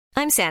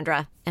I'm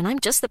Sandra, and I'm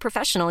just the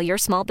professional your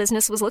small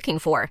business was looking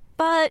for.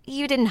 But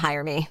you didn't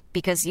hire me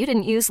because you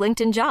didn't use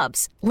LinkedIn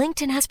Jobs.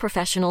 LinkedIn has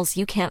professionals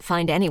you can't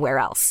find anywhere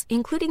else,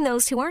 including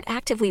those who aren't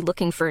actively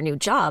looking for a new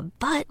job,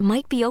 but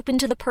might be open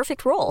to the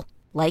perfect role,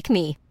 like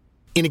me.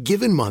 In a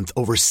given month,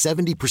 over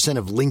 70%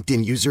 of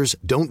LinkedIn users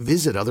don't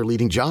visit other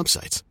leading job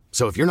sites.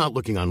 So if you're not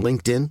looking on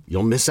LinkedIn,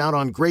 you'll miss out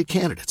on great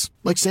candidates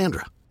like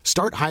Sandra.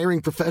 Start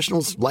hiring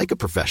professionals like a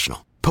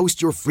professional.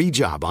 Post your free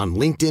job on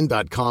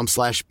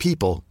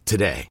linkedin.com/people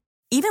today.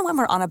 Even when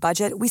we're on a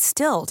budget, we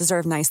still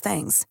deserve nice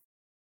things.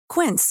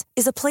 Quince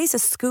is a place to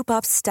scoop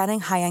up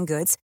stunning high-end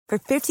goods for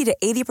 50 to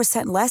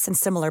 80% less than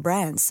similar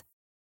brands.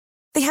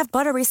 They have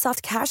buttery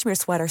soft cashmere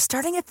sweaters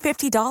starting at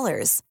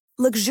 $50,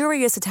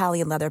 luxurious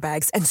Italian leather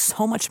bags, and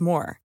so much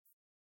more.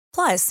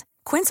 Plus,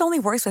 Quince only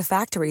works with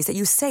factories that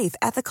use safe,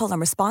 ethical, and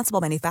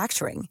responsible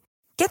manufacturing.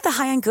 Get the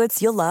high-end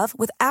goods you'll love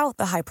without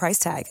the high price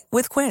tag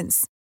with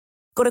Quince.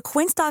 Go to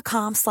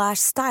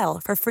quince.com/style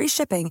for free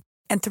shipping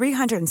and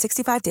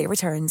 365-day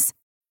returns.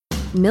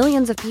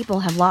 Millions of people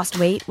have lost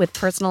weight with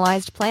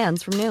personalized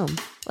plans from Noom.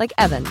 Like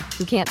Evan,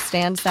 who can't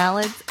stand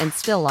salads and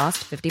still lost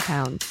 50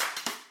 pounds.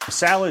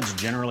 Salads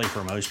generally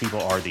for most people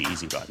are the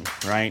easy button,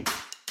 right?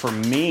 For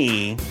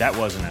me, that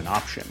wasn't an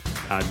option.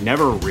 I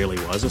never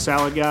really was a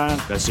salad guy.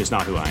 That's just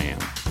not who I am.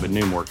 But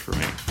Noom worked for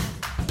me.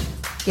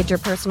 Get your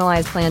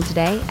personalized plan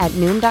today at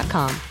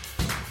Noom.com.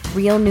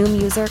 Real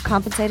Noom user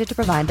compensated to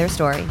provide their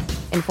story.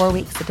 In 4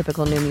 weeks, the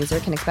typical Noom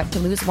user can expect to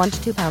lose 1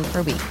 to 2 pounds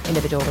per week.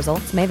 Individual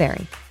results may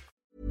vary.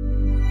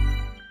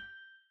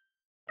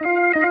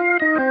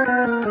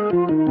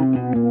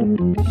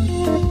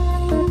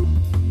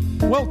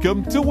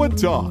 Welcome to Wood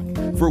Talk,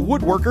 for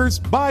woodworkers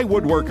by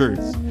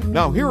woodworkers.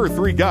 Now, here are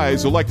three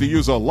guys who like to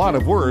use a lot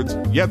of words,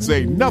 yet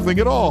say nothing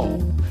at all.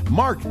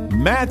 Mark,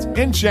 Matt,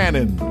 and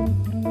Shannon.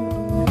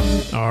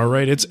 All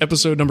right, it's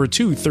episode number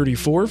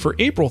 234 for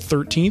April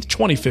 13th,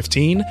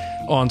 2015.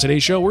 On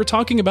today's show, we're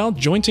talking about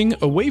jointing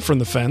away from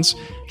the fence,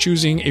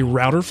 choosing a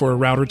router for a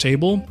router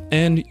table,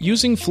 and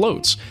using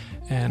floats.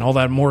 And all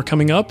that and more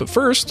coming up. But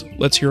first,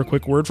 let's hear a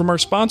quick word from our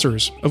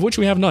sponsors, of which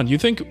we have none. You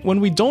think when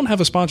we don't have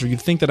a sponsor,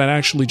 you'd think that I'd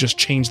actually just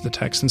change the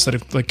text instead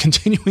of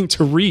continuing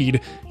to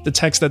read the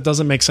text that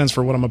doesn't make sense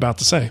for what I'm about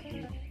to say.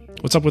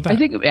 What's up with that? I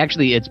think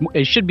actually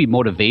it should be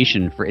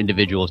motivation for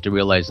individuals to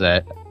realize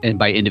that, and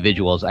by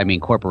individuals I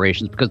mean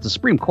corporations, because the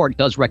Supreme Court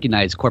does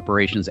recognize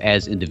corporations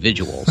as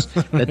individuals,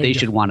 that they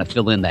should want to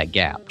fill in that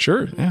gap.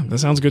 Sure, yeah, that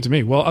sounds good to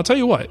me. Well, I'll tell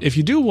you what, if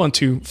you do want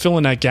to fill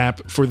in that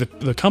gap for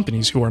the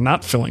companies who are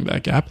not filling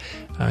that gap,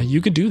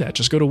 you could do that.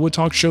 Just go to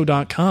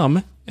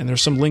woodtalkshow.com, and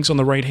there's some links on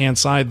the right-hand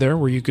side there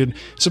where you could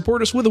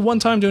support us with a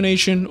one-time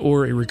donation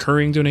or a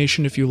recurring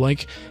donation if you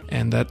like,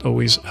 and that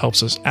always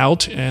helps us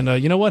out. And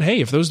you know what?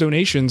 Hey, if those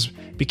donations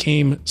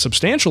became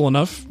substantial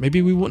enough,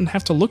 maybe we wouldn't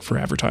have to look for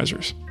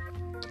advertisers.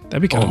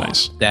 That'd be kind of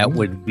nice. That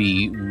would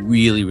be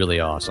really, really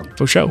awesome.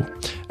 For sure.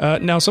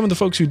 Now, some of the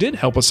folks who did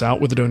help us out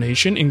with a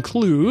donation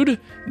include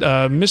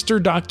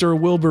Mr. Dr.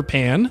 Wilbur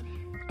Pan,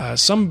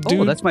 some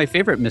dude. Oh, that's my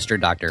favorite Mr.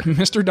 Doctor.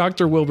 Mr.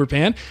 Dr. Wilbur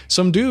Pan,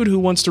 some dude who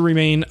wants to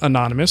remain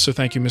anonymous, so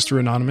thank you, Mr.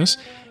 Anonymous,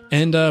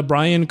 and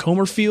Brian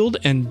Comerfield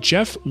and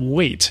Jeff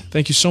Waite.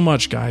 Thank you so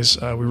much, guys.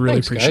 We really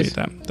appreciate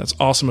that. That's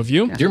awesome of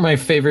you. You're my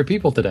favorite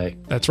people today.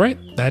 That's right.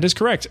 That is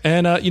correct.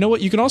 And you know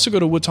what? You can also go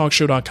to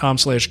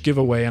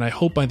woodtalkshow.com/giveaway, and I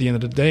hope by the end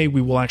of the day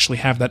we will actually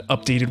have that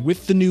updated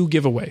with the new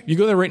giveaway. You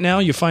go there right now,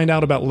 you find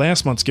out about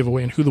last month's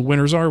giveaway and who the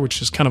winners are,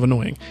 which is kind of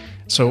annoying.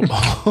 So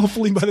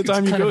hopefully by the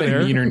time you go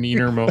there... It's kind of a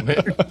neener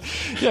moment.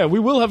 Yeah, we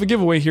will have a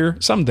giveaway here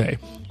someday.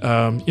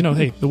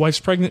 Hey, the wife's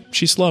pregnant.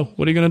 She's slow.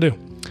 What are you going to do?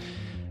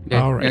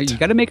 Yeah, all right. You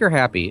got to make her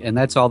happy, and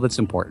that's all that's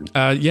important.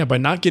 Yeah, by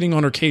not getting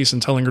on her case and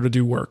telling her to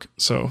do work.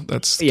 So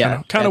that's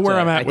kind of where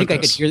I'm at with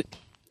this.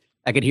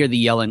 I could hear the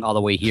yelling all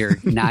the way here,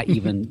 not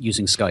even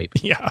using Skype.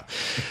 Yeah.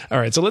 All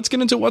right, so let's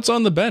get into what's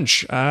on the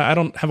bench. I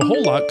don't have a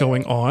whole lot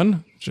going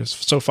on.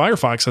 Just so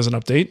Firefox has an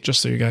update, just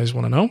so you guys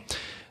want to know.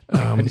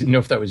 I didn't know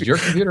if that was your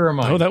computer or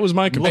mine. Oh, that was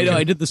my computer. I know,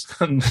 I did this.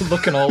 I'm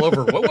looking all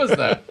over. What was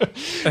that?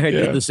 I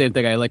did the same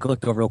thing. I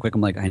looked over real quick.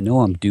 I'm like, I know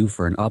I'm due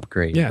for an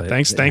upgrade. Yeah,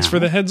 thanks for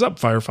the heads up,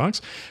 Firefox.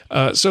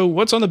 So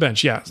what's on the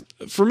bench? Yeah,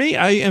 for me,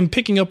 I am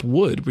picking up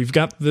wood. We've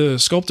got the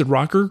sculpted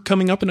rocker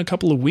coming up in a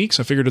couple of weeks.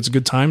 I figured it's a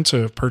good time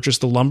to purchase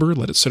the lumber,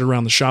 let it sit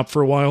around the shop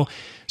for a while.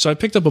 So I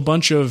picked up a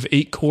bunch of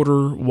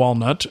 8-quarter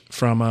walnut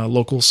from a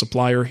local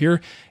supplier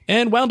here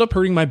and wound up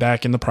hurting my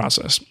back in the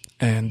process.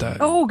 And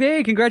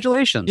okay,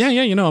 congratulations. Yeah,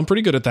 I'm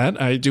pretty good at that.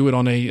 I do it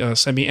on a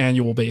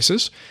semi-annual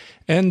basis.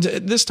 And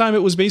this time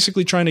it was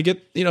basically trying to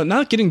get,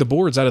 not getting the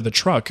boards out of the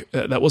truck.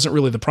 That wasn't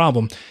really the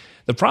problem.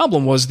 The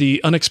problem was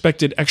the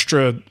unexpected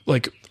extra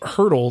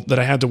hurdle that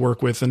I had to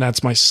work with, and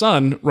that's my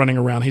son running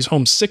around. He's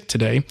home sick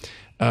today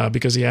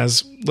because he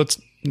has.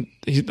 I'm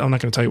not going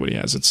to tell you what he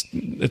has.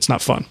 It's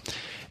not fun.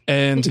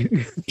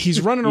 And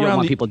he's running around. You don't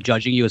want people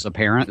judging you as a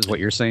parent, is what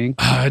you're saying?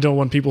 I don't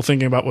want people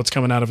thinking about what's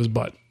coming out of his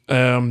butt.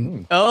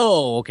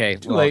 Okay.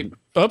 Too late.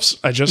 Oops,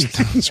 I just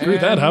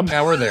screwed that up.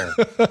 Now we're there.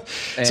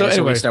 So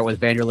anyway, we start with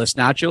Vanderlist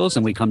Nachos,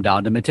 and we come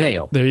down to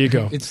Mateo. There you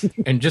go.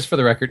 And just for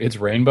the record, it's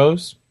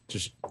rainbows.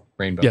 Just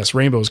Rainbow. Yes,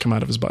 rainbows come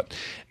out of his butt.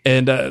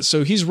 And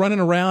so he's running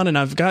around, and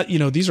I've got,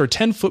 these are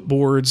 10-foot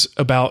boards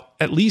about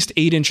at least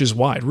 8 inches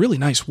wide. Really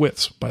nice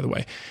widths, by the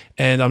way.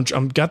 And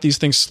I'm got these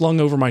things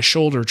slung over my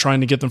shoulder, trying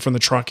to get them from the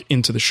truck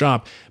into the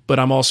shop. But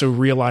I'm also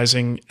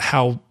realizing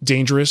how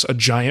dangerous a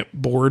giant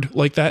board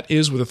like that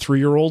is with a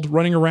 3-year-old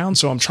running around.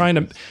 So I'm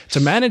trying to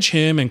manage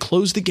him and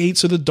close the gate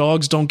so the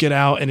dogs don't get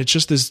out. And it's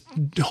just this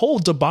whole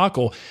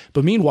debacle.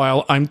 But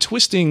meanwhile, I'm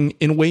twisting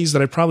in ways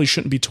that I probably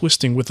shouldn't be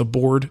twisting with a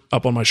board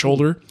up on my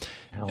shoulder.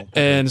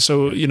 And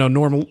so,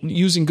 normal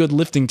using good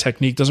lifting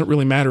technique doesn't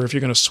really matter if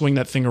you're going to swing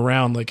that thing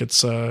around like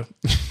it's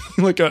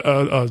like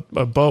a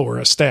bow or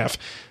a staff.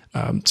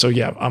 So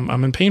yeah,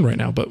 I'm in pain right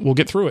now, but we'll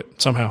get through it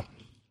somehow.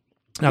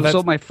 Now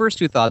so my first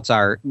two thoughts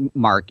are,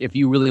 Mark, if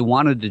you really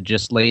wanted to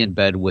just lay in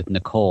bed with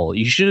Nicole,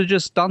 you should have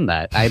just done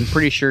that. I'm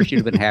pretty sure she'd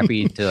have been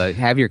happy to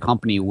have your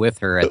company with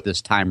her at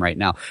this time right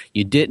now.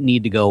 You didn't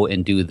need to go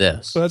and do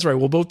this. Well, that's right.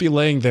 We'll both be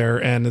laying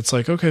there, and it's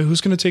like, okay,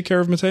 who's going to take care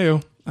of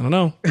Mateo? I don't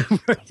know.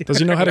 Does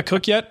he know how to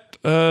cook yet?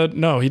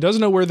 No, he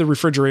doesn't know where the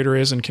refrigerator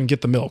is and can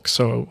get the milk,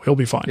 so he'll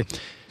be fine.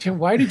 Jim,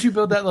 why did you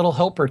build that little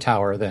helper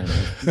tower then?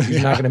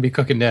 He's not going to be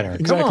cooking dinner.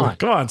 Exactly.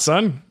 Come on,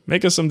 son.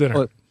 Make us some dinner.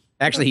 Well,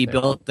 actually, he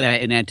built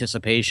that in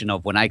anticipation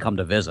of when I come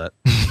to visit.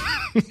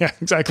 Yeah,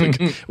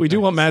 exactly. We do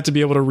want Matt to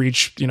be able to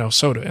reach,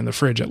 soda in the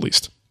fridge at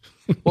least.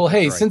 Well,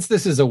 hey, since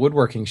this is a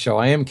woodworking show,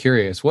 I am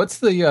curious. What's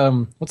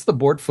the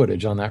board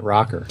footage on that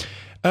rocker?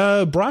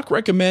 Brock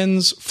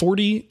recommends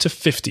 40 to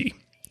 50.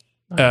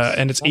 Nice.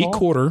 And it's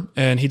 8/4,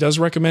 and he does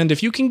recommend,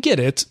 if you can get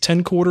it,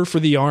 10/4 for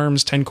the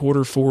arms,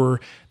 10/4 for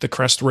the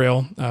crest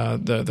rail,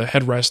 the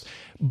headrest.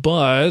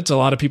 But a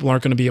lot of people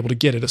aren't going to be able to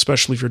get it,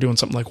 especially if you're doing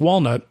something like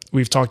walnut.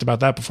 We've talked about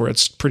that before.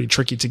 It's pretty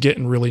tricky to get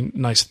in really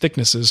nice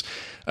thicknesses.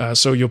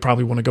 So you'll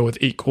probably want to go with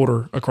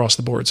 8/4 across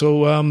the board.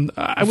 So if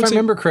I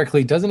remember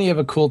correctly, doesn't he have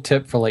a cool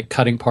tip for like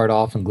cutting part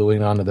off and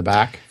gluing it onto the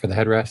back for the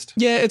headrest?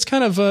 Yeah, it's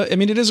kind of,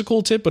 it is a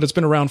cool tip, but it's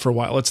been around for a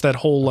while. It's that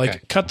whole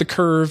cut the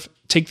curve,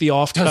 take the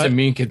off cut. Doesn't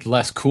mean it's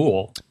less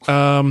cool.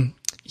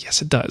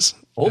 Yes, it does.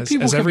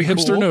 As every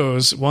hipster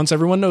knows, once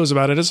everyone knows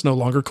about it, it's no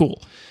longer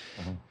cool.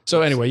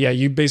 So anyway, yeah,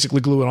 you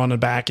basically glue it on the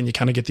back and you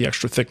kind of get the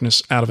extra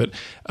thickness out of it.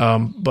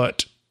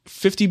 But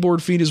 50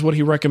 board feet is what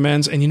he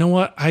recommends. And you know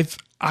what?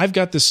 I've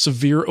got this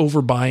severe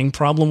overbuying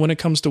problem when it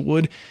comes to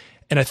wood.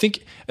 And I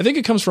think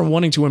it comes from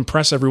wanting to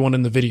impress everyone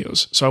in the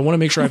videos. So I want to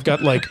make sure I've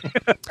got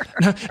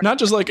not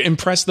just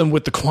impress them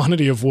with the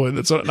quantity of wood.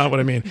 That's not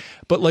what I mean.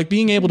 But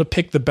being able to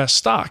pick the best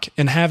stock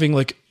and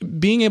having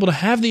being able to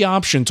have the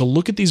option to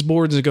look at these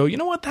boards and go, you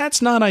know what,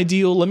 that's not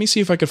ideal. Let me see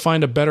if I could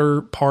find a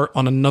better part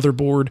on another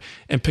board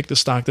and pick the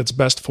stock that's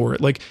best for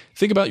it.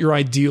 Think about your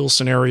ideal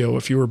scenario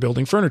if you were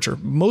building furniture.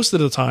 Most of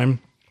the time,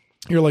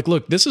 you're like,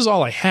 look, this is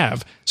all I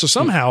have. So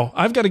somehow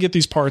I've got to get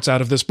these parts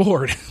out of this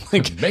board.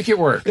 Make it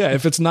work. Yeah,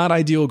 if it's not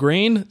ideal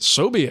grain,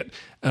 so be it.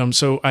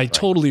 So I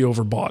totally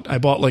overbought. I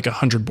bought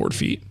 100 board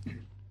feet.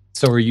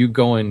 So did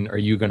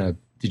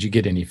you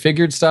get any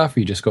figured stuff? Or are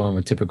you just going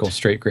with typical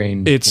straight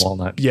grain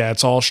walnut? Yeah,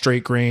 it's all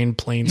straight grain,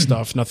 plain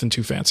stuff, nothing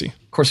too fancy.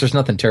 Of course, there's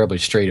nothing terribly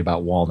straight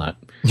about walnut.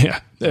 Yeah,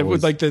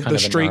 with the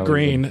straight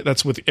grain,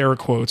 that's with air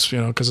quotes,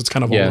 because it's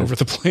kind of all over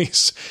the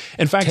place.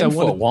 In fact,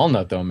 10-foot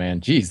walnut though, man.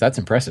 Geez, that's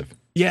impressive.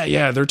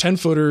 Yeah, they're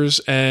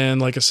 10-footers,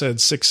 and like I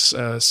said, 6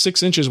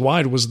 inches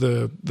wide was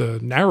the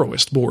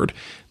narrowest board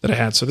that I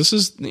had. So this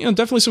is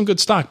definitely some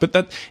good stock. But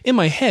that in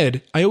my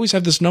head, I always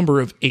have this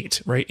number of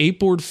 8, right? 8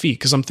 board feet,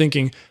 because I'm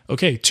thinking,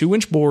 okay,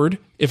 2-inch board.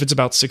 If it's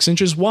about 6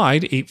 inches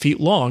wide, 8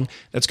 feet long,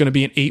 that's going to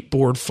be an 8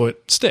 board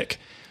foot stick.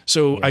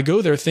 So I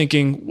go there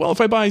thinking, well,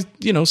 if I buy,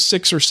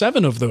 6 or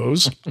 7 of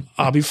those,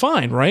 I'll be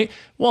fine, right?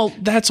 Well,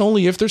 that's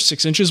only if they're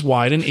 6 inches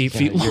wide and 8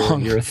 feet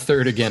long. You're a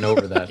third again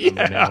over that.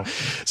 Yeah.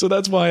 So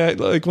that's why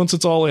once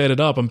it's all added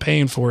up, I'm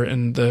paying for it.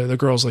 And the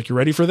girl's like, you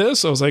ready for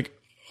this? I was like,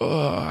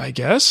 I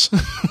guess.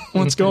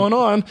 What's going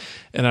on?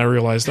 And I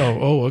realized,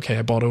 okay,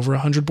 I bought over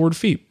 100 board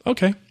feet.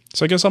 Okay.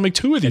 So I guess I'll make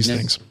 2 of these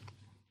things.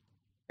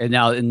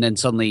 And then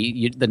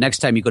suddenly, the next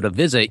time you go to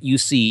visit, you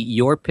see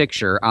your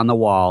picture on the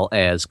wall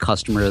as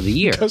Customer of the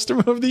Year.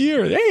 Customer of the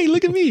Year. Hey,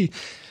 look at me.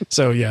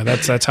 So yeah,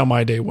 that's how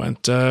my day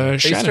went. They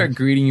start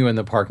greeting you in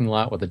the parking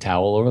lot with a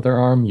towel over their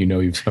arm.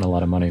 You've spent a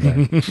lot of money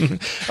there.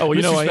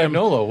 I am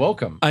Nolo.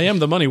 Welcome. I am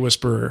the money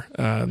whisperer,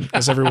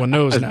 as everyone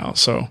knows now.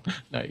 So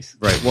nice.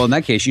 Right. Well, in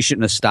that case, you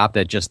shouldn't have stopped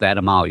at just that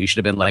amount. You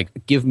should have been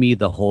like, give me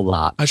the whole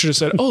lot. I should have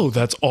said,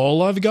 that's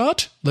all I've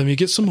got. Let me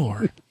get some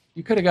more.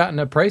 You could have gotten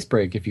a price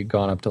break if you'd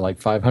gone up to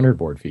 500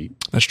 board feet.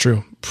 That's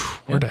true.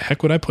 Where the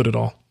heck would I put it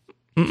all?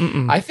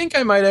 I think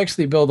I might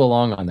actually build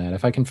along on that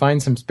if I can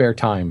find some spare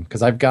time,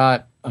 because I've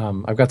got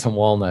some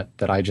walnut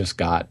that I just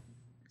got.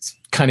 It's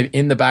kind of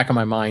in the back of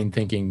my mind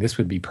thinking this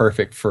would be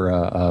perfect for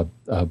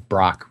a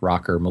Brock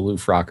rocker,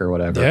 Maloof rocker,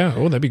 whatever. Yeah,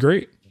 that'd be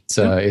great.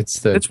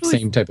 It's the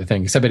same type of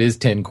thing, except it is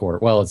 10/4.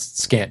 Well,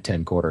 it's scant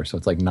 10/4, so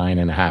it's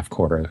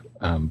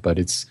 9.5/4. But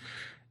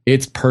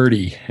it's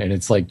purdy, and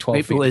it's 12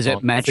 feet long. Is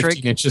it metric?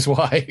 15 inches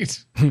wide.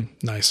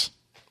 Nice.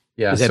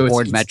 Yeah. Is it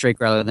board metric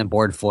rather than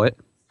board foot?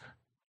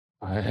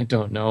 I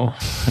don't know.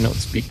 I don't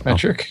speak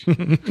metric.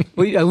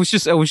 Well, I was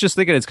just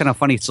thinking it's kind of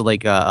funny. So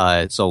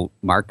so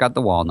Mark got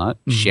the walnut.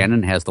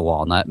 Shannon has the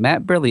walnut.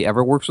 Matt barely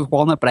ever works with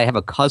walnut, but I have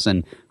a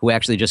cousin who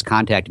actually just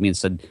contacted me and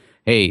said,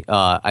 "Hey,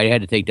 I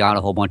had to take down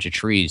a whole bunch of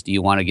trees. Do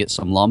you want to get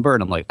some lumber?"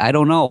 And I'm like, "I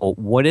don't know.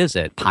 What is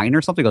it? Pine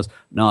or something?" He goes,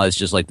 "No, it's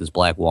just like this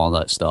black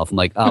walnut stuff." I'm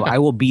like, "I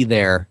will be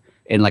there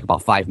in like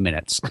about 5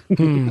 minutes."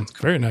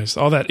 Very nice.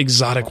 All that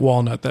exotic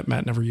walnut that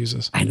Matt never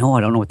uses. I know.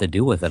 I don't know what to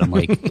do with it. I'm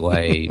like,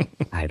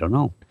 I don't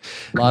know.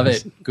 Love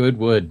it. Good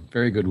wood.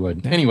 Very good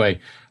wood. Anyway,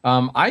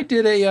 I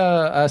did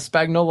a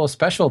Spagnolo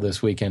special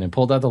this weekend and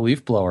pulled out the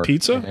leaf blower.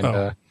 Pizza?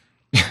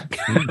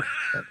 And,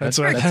 that's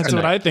what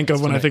I think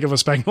of when I think of a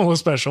Spagnolo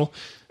special.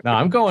 No,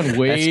 I'm going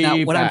way That's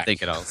not what back, I'm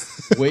thinking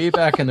of. way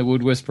back in the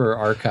Wood Whisperer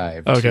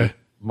archive. Okay.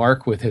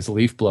 Mark with his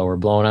leaf blower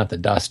blowing out the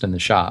dust in the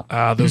shop.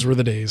 Those were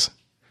the days.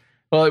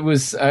 Well, it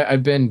was.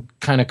 I've been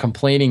kind of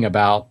complaining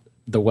about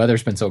the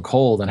weather's been so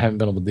cold and I haven't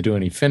been able to do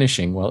any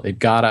finishing. Well, it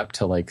got up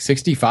to like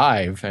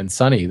 65 and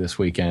sunny this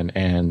weekend.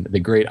 And the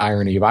great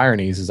irony of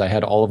ironies is I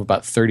had all of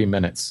about 30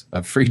 minutes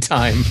of free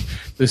time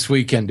this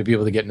weekend to be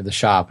able to get into the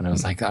shop. And I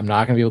was like, I'm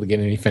not going to be able to get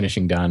any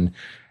finishing done.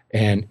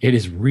 And it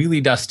is really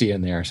dusty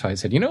in there. So I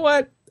said, you know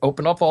what?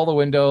 Open up all the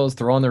windows,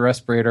 throw on the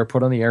respirator,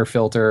 put on the air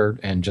filter,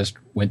 and just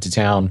went to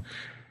town.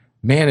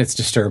 Man, it's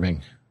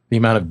disturbing. The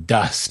amount of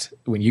dust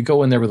when you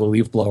go in there with a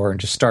leaf blower and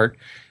just start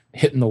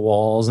hitting the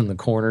walls and the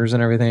corners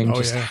and everything,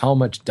 how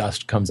much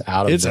dust comes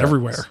out of it. It's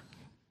everywhere.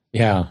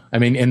 Yeah. I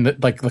mean, and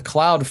the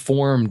cloud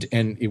formed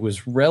and it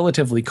was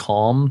relatively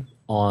calm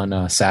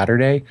on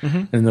Saturday,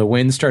 and the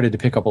wind started to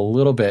pick up a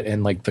little bit,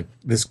 and like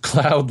this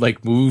cloud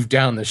like moved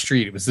down the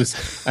street. It was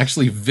this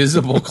actually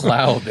visible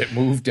cloud that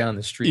moved down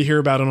the street. You hear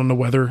about it on the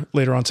weather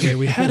later on today.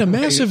 We had a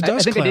massive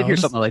dust I think cloud. I did hear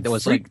something like that.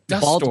 Was like,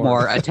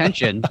 Baltimore,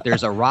 attention,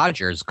 there's a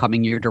Rogers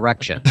coming your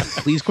direction.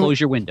 Please close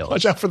your windows.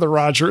 Watch out for the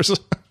Rogers. It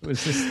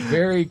was this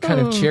very kind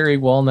of cherry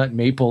walnut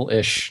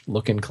maple-ish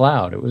looking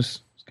cloud. It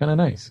was kind of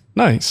nice.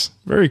 Nice.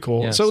 Very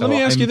cool. Yeah, so let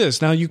me ask you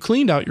this. Now, you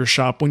cleaned out your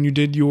shop when you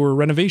did your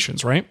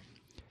renovations, right?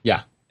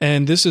 Yeah.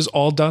 And this is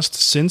all dust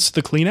since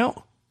the clean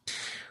out?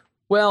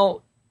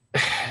 Well,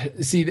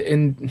 see,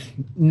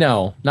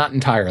 no, not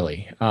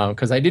entirely,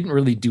 because I didn't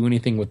really do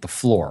anything with the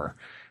floor.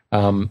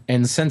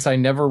 And since I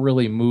never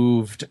really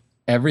moved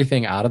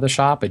everything out of the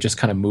shop, I just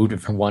kind of moved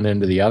it from one end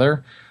to the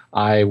other.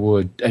 I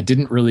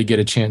didn't really get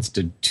a chance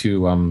to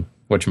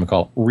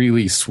whatchamacallit,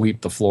 really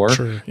sweep the floor.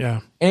 Sure,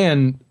 yeah.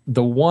 And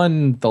the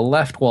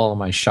left wall of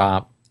my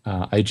shop,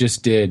 I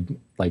just did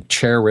like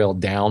chair rail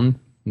down,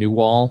 new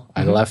wall.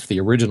 I left the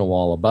original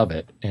wall above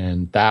it,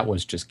 and that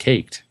was just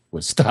caked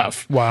with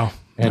stuff. Wow.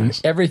 And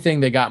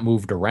everything that got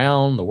moved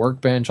around, the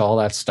workbench, all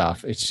that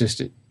stuff, it's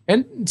just,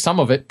 and some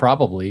of it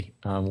probably,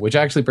 which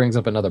actually brings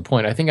up another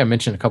point. I think I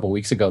mentioned a couple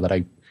weeks ago that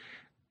I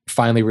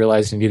finally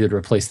realized I needed to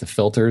replace the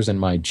filters in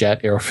my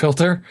jet air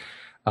filter.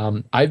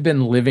 I've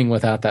been living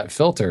without that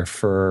filter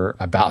for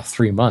about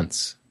 3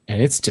 months,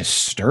 and it's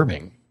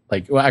disturbing.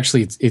 Like, well,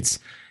 actually, it's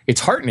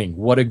heartening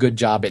what a good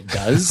job it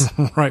does.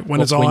 Right, when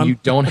it's on. When you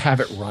don't have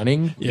it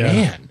running,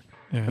 man.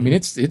 Yeah. I mean,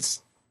 it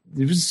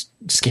was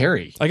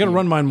scary. I got to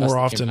run mine more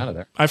often. Out of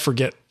there. I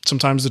forget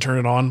sometimes to turn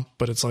it on,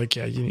 but it's like,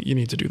 yeah, you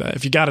need to do that.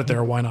 If you got it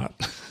there, why not?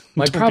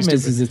 My problem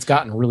is it's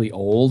gotten really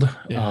old,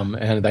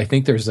 and I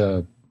think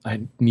I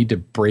need to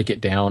break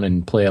it down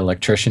and play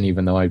electrician,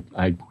 even though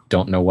I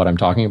don't know what I'm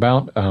talking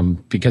about,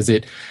 because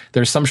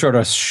there's some sort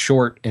of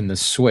short in the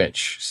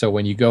switch. So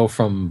when you go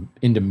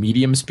into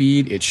medium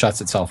speed, it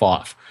shuts itself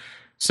off.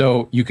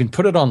 So you can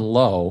put it on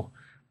low,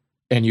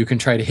 and you can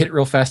try to hit it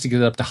real fast to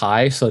get it up to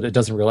high so that it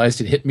doesn't realize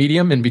to hit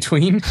medium in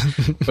between.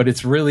 But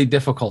it's really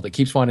difficult. It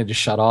keeps wanting to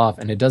shut off,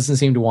 and it doesn't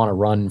seem to want to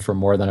run for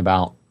more than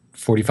about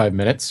 45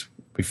 minutes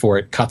before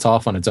it cuts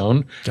off on its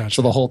own. Gotcha.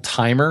 So the whole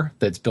timer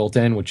that's built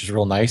in, which is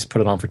real nice, put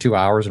it on for 2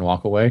 hours and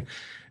walk away.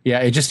 Yeah,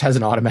 it just has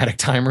an automatic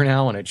timer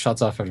now, and it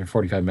shuts off after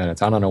 45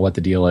 minutes. I don't know what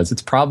the deal is.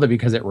 It's probably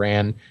because it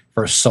ran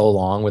for so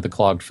long with a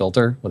clogged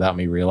filter without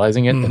me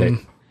realizing it.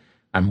 That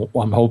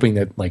I'm hoping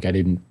that like I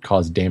didn't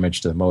cause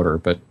damage to the motor,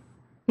 but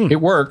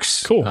it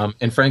works. Cool.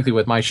 And frankly,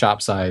 with my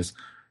shop size,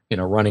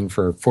 running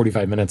for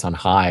 45 minutes on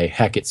high,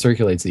 heck, it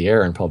circulates the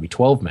air in probably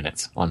 12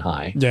 minutes on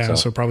high. Yeah,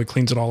 so it probably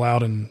cleans it all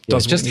out and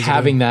does just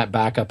having that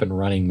backup and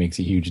running makes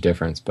a huge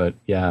difference. But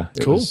yeah,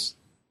 it's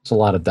a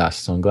lot of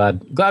dust. So I'm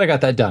glad I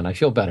got that done. I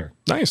feel better.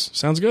 Nice.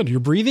 Sounds good. You're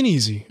breathing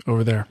easy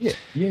over there.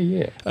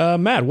 Yeah.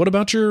 Matt, what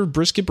about your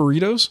brisket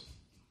burritos?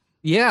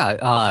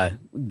 Yeah,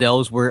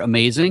 those were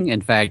amazing. In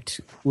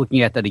fact,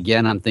 looking at that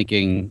again, I'm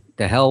thinking,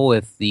 to hell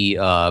with the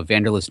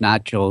Vanderlist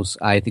nachos.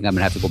 I think I'm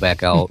gonna have to go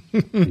back out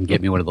and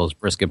get me one of those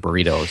brisket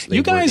burritos.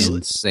 They were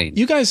insane.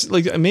 You guys,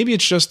 like, maybe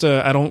it's just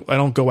I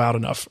don't go out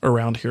enough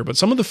around here, but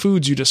some of the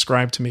foods you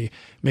described to me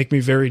make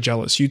me very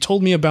jealous. You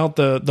told me about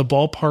the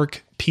ballpark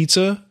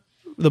pizza,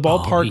 the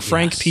ballpark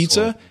Frank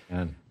pizza.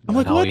 Oh, I'm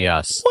like, what?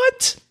 Yes.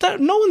 What?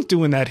 No one's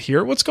doing that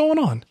here. What's going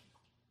on?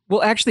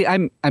 Well, actually,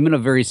 I'm in a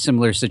very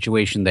similar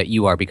situation that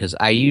you are, because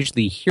I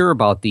usually hear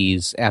about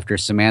these after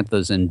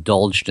Samantha's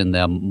indulged in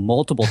them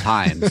multiple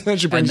times.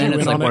 She brings and then you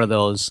it's in like on one it. of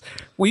those,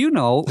 well,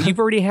 you've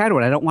already had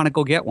one. I don't want to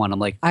go get one. I'm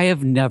like, I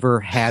have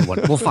never had one.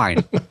 Well,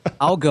 fine.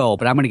 I'll go,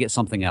 but I'm going to get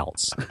something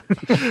else.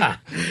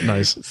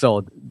 Nice.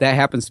 So that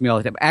happens to me all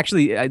the time.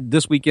 Actually,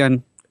 this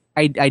weekend,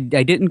 I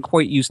didn't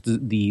quite use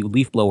the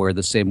leaf blower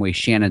the same way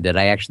Shannon did.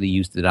 I actually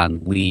used it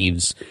on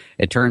leaves.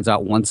 It turns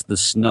out once the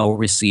snow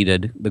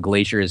receded, the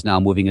glacier is now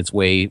moving its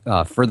way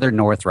further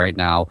north right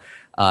now.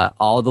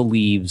 All the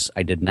leaves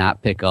I did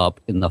not pick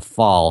up in the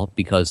fall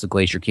because the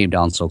glacier came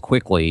down so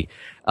quickly.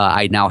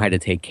 I now had to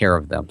take care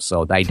of them.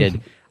 So I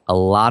did a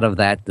lot of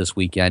that this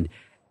weekend.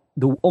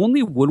 The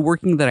only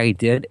woodworking that I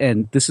did,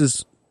 and this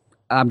is,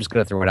 I'm just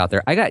going to throw it out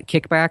there. I got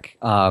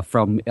kickback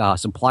from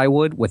some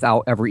plywood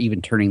without ever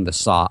even turning the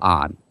saw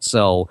on.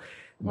 So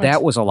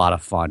that was a lot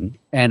of fun.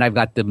 And I've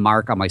got the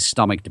mark on my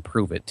stomach to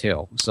prove it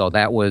too. So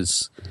that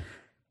was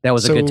a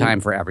good time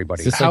for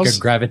everybody. Is this like a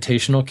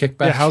gravitational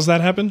kickback? Yeah, how's that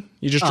happen?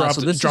 You just dropped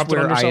it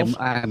on yourself?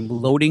 I'm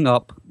loading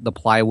up the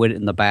plywood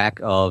in the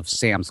back of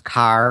Sam's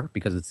car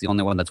because it's the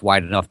only one that's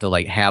wide enough to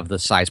like have the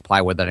size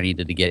plywood that I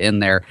needed to get in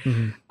there.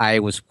 Mm-hmm. I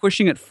was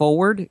pushing it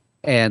forward,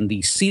 and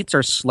the seats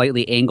are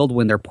slightly angled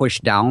when they're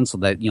pushed down so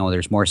that,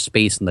 there's more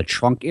space in the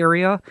trunk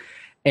area.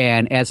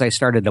 And as I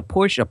started to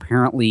push,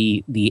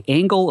 apparently the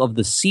angle of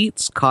the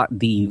seats caught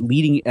the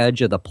leading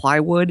edge of the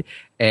plywood,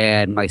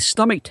 and my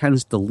stomach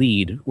tends to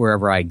lead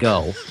wherever I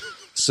go.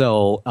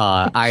 So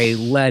I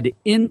led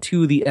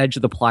into the edge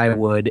of the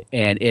plywood,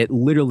 and it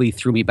literally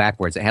threw me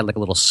backwards. It had like a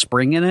little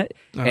spring in it,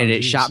 and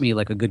it shot me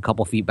like a good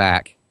couple feet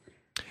back.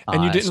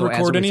 And you didn't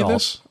record any of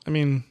this? I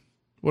mean,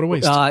 what a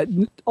waste.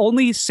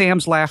 Only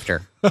Sam's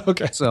laughter.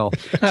 Okay. So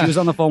she was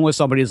on the phone with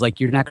somebody who's like,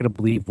 you're not going to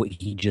believe what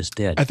he just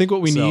did. I think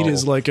what we need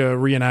is like a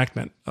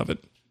reenactment of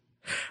it.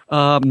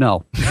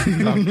 No. I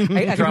can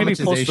maybe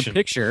post the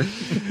picture.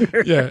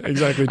 Yeah,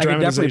 exactly. I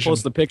can definitely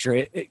post the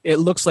picture. It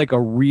looks like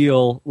a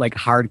real, like,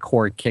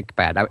 hardcore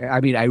kickback.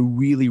 I mean, I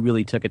really,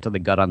 really took it to the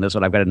gut on this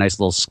one. I've got a nice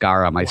little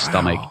scar on my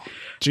stomach.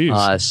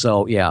 Jeez.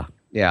 So, yeah.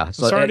 Yeah,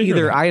 so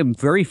either I am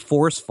very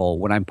forceful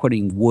when I'm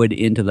putting wood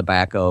into the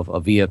back of a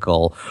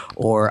vehicle,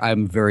 or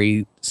I'm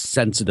very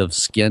sensitive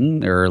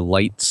skinned or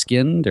light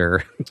skinned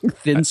or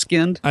thin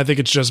skinned. I think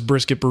it's just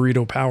brisket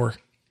burrito power.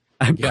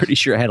 I'm pretty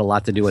sure it had a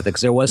lot to do with it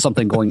because there was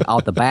something going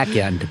out the back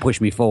end to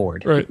push me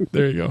forward. Right,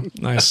 there you go.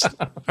 Nice. All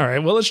right,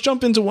 well, let's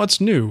jump into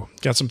what's new.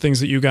 Got some things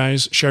that you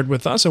guys shared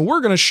with us, and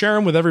we're going to share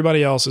them with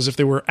everybody else as if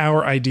they were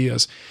our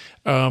ideas.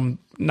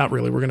 Not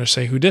really. We're going to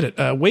say who did it.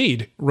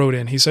 Wade wrote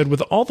in. He said,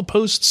 with all the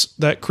posts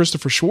that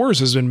Christopher Schwarz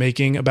has been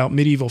making about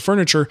medieval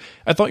furniture,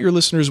 I thought your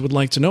listeners would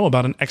like to know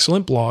about an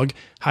excellent blog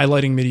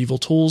highlighting medieval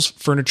tools,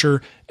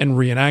 furniture, and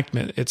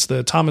reenactment. It's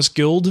the Thomas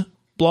Guild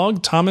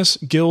blog,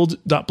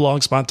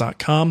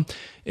 thomasguild.blogspot.com.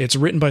 It's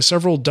written by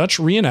several Dutch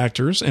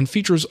reenactors and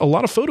features a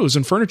lot of photos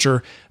and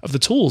furniture of the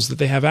tools that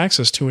they have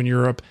access to in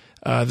Europe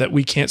that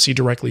we can't see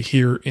directly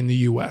here in the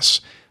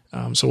U.S.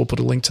 So we'll put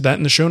a link to that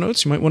in the show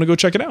notes. You might want to go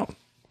check it out.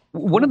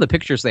 One of the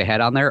pictures they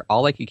had on there,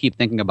 all I could keep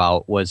thinking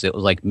about was it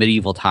was like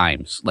medieval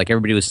times. Like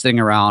everybody was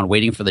sitting around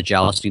waiting for the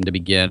jousting to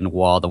begin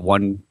while the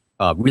one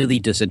really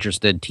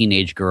disinterested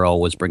teenage girl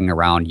was bringing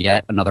around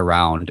yet another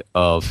round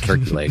of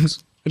turkey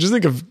legs. I just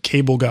think of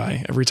Cable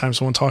Guy every time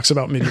someone talks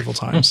about medieval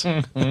times.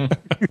 Now I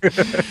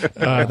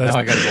got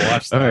to go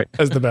watch that. All right.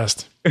 That's the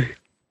best.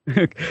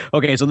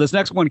 Okay, so this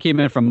next one came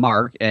in from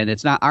Mark, and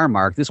it's not our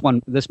Mark. This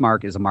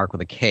Mark is a Mark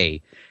with a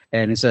K.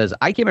 And it says,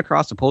 I came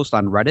across a post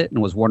on Reddit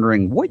and was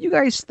wondering what you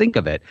guys think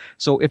of it.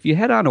 So if you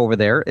head on over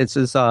there, it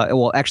says,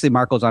 actually,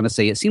 Mark goes on to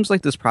say, it seems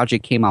like this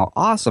project came out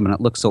awesome and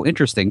it looks so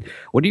interesting.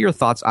 What are your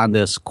thoughts on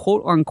this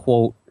quote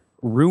unquote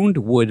ruined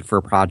wood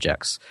for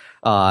projects?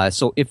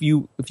 So if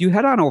you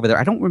head on over there,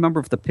 I don't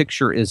remember if the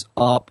picture is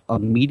up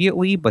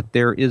immediately, but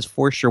there is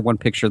for sure one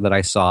picture that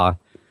I saw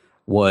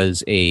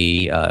was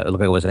it looked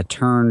like it was a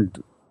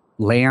turned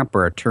lamp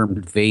or a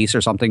turned vase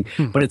or something,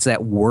 but it's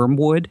that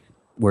wormwood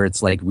where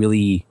it's like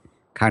really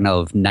kind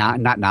of not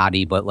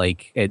knotty, but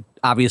like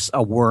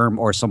a worm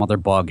or some other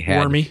bug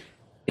had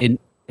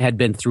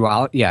been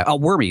throughout. Yeah, a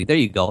wormy. There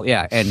you go.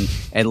 Yeah, and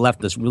left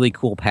this really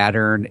cool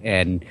pattern,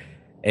 and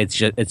it's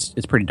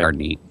pretty darn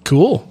neat.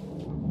 Cool.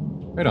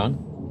 Right on.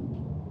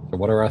 So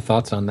what are our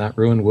thoughts on that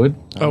ruined wood?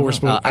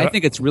 I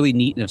think it's really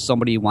neat, and if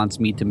somebody wants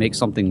me to make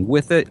something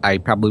with it, I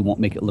probably won't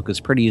make it look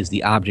as pretty as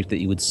the object that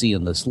you would see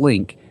in this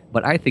link,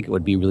 but I think it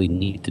would be really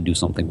neat to do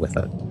something with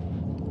it.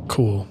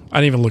 Cool.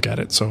 I didn't even look at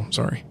it, so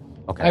sorry.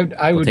 Okay.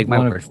 I would take my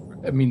word.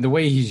 I mean, the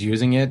way he's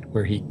using it,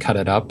 where he cut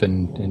it up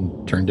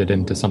and turned it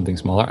into something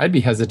smaller, I'd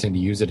be hesitant to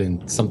use it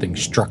in something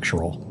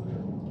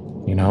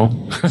structural, you know?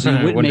 So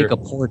you wouldn't make a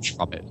porch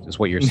from it, is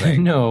what you're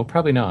saying. No,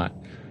 probably not.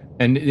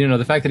 And,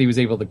 the fact that he was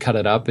able to cut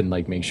it up and,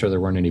 make sure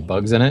there weren't any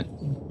bugs in it,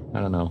 I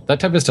don't know.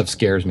 That type of stuff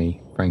scares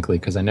me, frankly,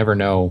 because I never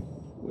know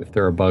if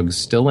there are bugs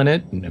still in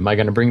it, and am I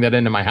going to bring that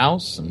into my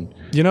house? And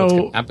what's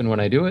going to happen when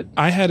I do it?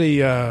 I had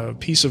a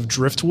piece of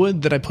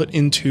driftwood that I put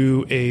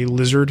into a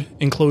lizard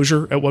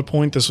enclosure at one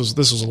point. This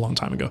was a long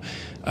time ago,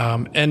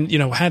 and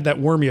had that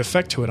wormy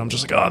effect to it. I'm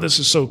just like, oh, this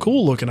is so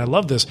cool looking. I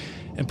love this,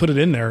 and put it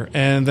in there.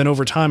 And then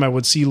over time, I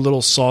would see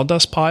little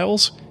sawdust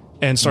piles.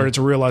 And started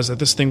to realize that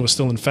this thing was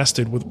still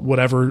infested with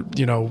whatever,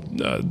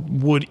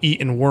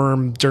 wood-eaten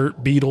worm,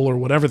 dirt, beetle, or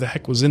whatever the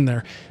heck was in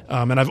there.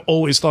 And I've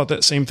always thought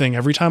that same thing.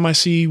 Every time I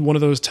see one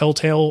of those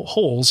telltale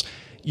holes,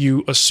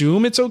 you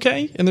assume it's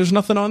okay and there's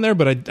nothing on there,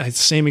 but I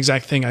same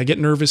exact thing. I get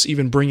nervous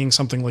even bringing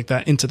something like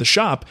that into the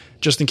shop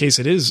just in case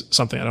it is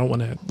something. I don't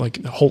want to,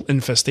 like, a whole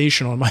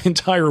infestation on my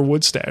entire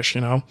wood stash,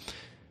 But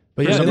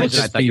yeah, I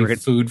thought you were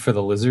food for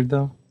the lizard,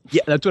 though.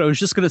 Yeah, that's what I was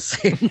just going to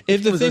say.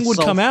 If the thing would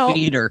come out,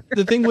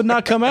 the thing would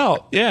not come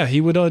out. Yeah, he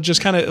would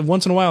just kind of,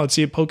 once in a while, I'd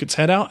see it poke its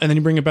head out, and then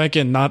you bring it back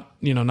in. Not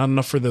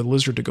enough for the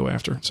lizard to go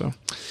after. So,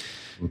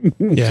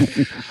 yeah,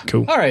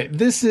 cool. All right,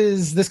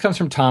 this comes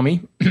from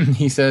Tommy.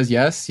 He says,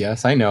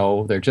 yes, I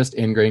know. They're just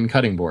in-grain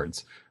cutting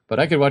boards, but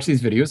I could watch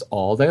these videos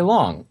all day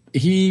long.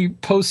 He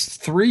posts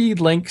 3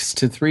 links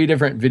to 3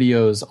 different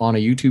videos on a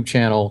YouTube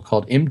channel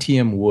called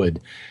MTM Wood.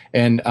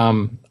 And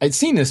I'd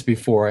seen this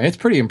before, and it's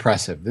pretty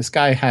impressive. This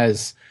guy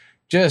has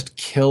just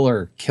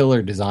killer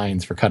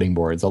designs for cutting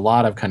boards. A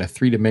lot of kind of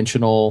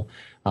 3-dimensional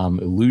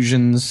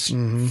illusions,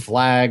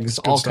 flags,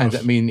 all kinds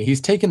of. I mean,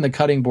 he's taken the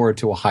cutting board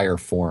to a higher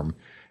form.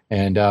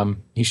 And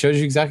he shows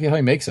you exactly how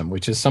he makes them,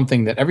 which is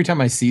something that every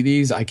time I see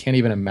these, I can't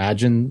even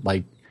imagine.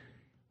 Like,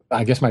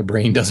 I guess my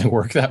brain doesn't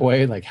work that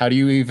way. Like, how do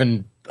you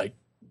even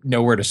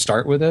know where to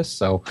start with this?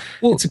 So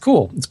it's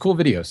cool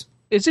videos.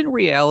 Is in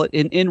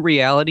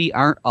reality,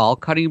 aren't all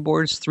cutting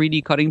boards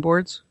 3D cutting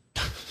boards?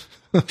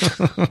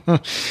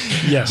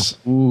 Yes.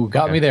 Ooh,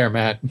 got me there,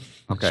 Matt.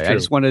 Okay, I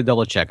just wanted to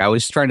double check. I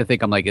was trying to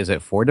think. I'm like, is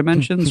it 4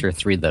 dimensions or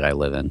 3 that I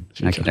live in?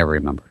 And I can never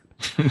remember.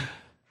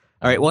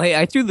 All right. Well, hey,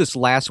 I threw this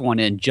last one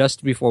in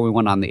just before we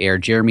went on the air.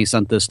 Jeremy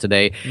sent this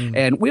today,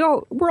 and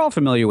we're all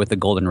familiar with the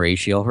golden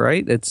ratio,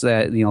 right? It's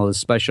the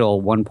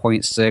special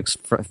 1.6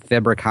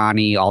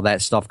 Fibonacci, all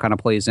that stuff kind of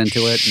plays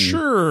into it.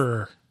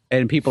 Sure.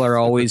 And people are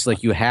always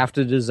like, you have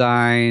to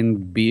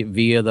design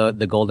via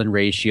the golden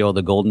ratio,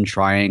 the golden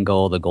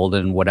triangle, the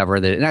golden whatever.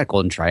 Not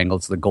golden triangle,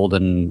 it's the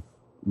golden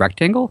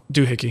rectangle?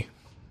 Doohickey.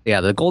 Yeah,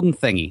 the golden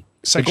thingy.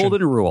 Section. The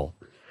golden rule.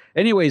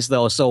 Anyways,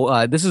 though,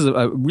 so this is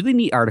a really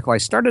neat article. I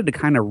started to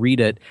kind of read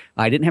it.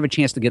 I didn't have a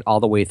chance to get all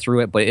the way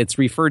through it, but it's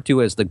referred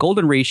to as the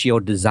golden ratio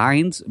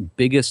design's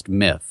biggest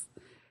myth.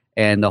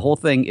 And the whole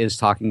thing is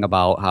talking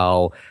about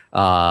how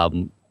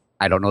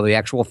I don't know the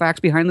actual facts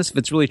behind this. If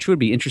it's really true, it'd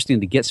be interesting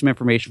to get some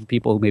information from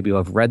people who maybe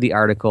have read the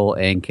article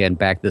and can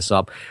back this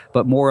up.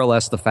 But more or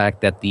less the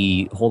fact that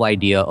the whole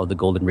idea of the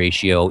golden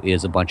ratio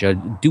is a bunch of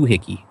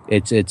doohickey.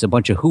 It's a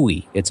bunch of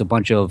hooey. It's a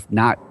bunch of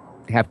not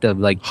have to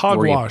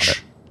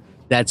hogwash.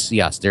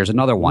 Yes, there's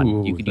another one.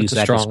 Ooh, you could use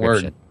that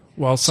description. Word.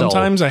 Well,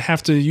 sometimes I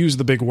have to use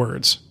the big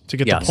words to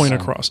get the point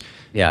across.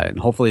 Yeah, and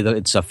hopefully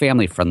it's a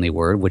family-friendly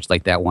word, which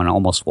like that one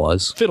almost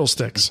was.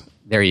 Fiddlesticks.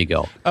 There you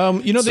go.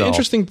 The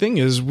interesting thing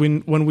is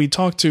when we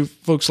talk to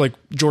folks like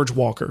George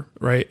Walker,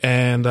 right,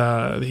 and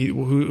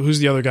who's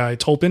the other guy,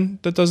 Tolpin,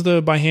 that does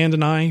the By Hand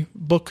and Eye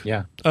book.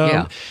 Yeah.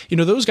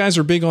 Those guys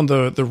are big on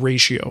the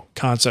ratio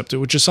concept,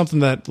 which is something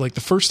that, like,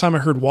 the first time I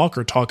heard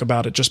Walker talk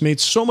about it, just made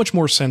so much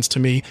more sense to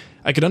me.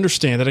 I could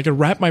understand it. I could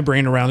wrap my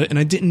brain around it, and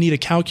I didn't need a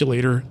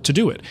calculator to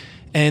do it.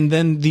 And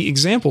then the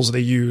examples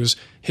they use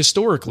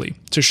historically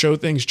to show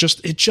things,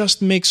 it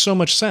just makes so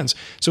much sense.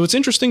 So it's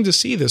interesting to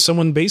see this.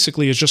 Someone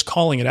basically is just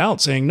calling it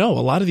out, saying, no, a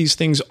lot of these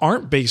things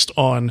aren't based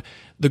on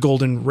the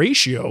golden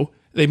ratio.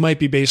 They might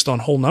be based on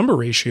whole number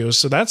ratios.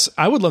 So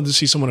I would love to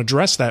see someone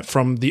address that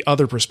from the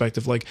other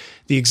perspective, like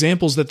the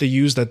examples that they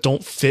use that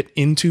don't fit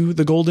into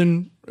the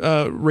golden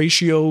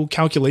ratio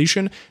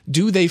calculation.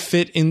 Do they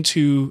fit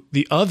into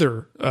the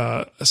other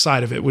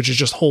side of it, which is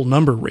just whole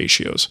number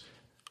ratios?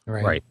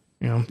 Right.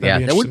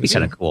 That would be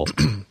kind of cool.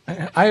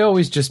 I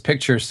always just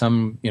picture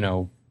some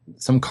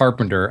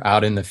carpenter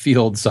out in the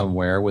field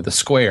somewhere with a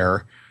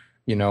square,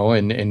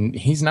 and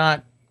he's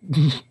not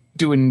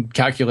doing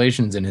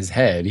calculations in his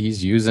head.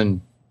 He's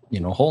using,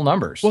 whole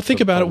numbers. Well, think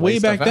about it. Way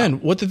back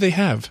then, what did they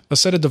have? A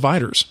set of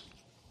dividers.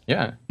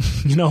 Yeah.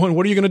 And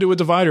what are you going to do with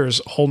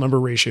dividers? Whole number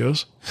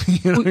ratios.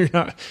 You don't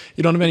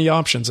have any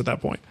options at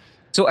that point.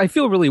 So I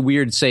feel really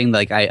weird saying,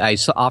 like, I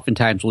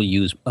oftentimes will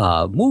use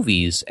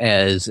movies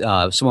as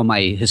some of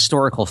my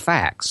historical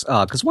facts,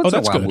 because once in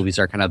a while movies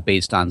are kind of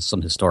based on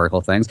some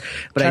historical things.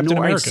 But Captain I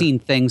know America. I've seen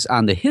things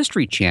on the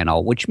History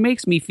Channel, which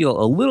makes me feel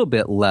a little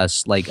bit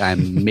less like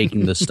I'm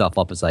making this stuff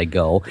up as I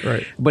go.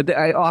 Right. But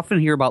I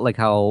often hear about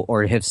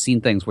or have seen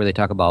things where they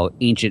talk about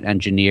ancient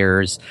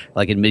engineers,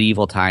 like in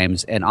medieval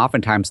times, and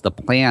oftentimes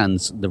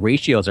the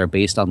ratios are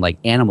based on like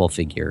animal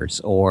figures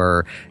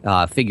or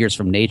figures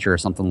from nature or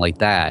something like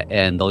that.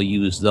 and they'll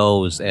use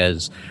those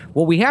as,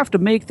 well, we have to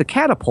make the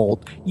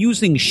catapult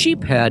using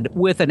sheephead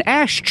with an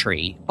ash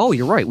tree. Oh,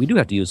 you're right. We do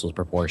have to use those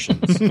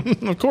proportions.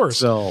 Of course.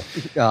 So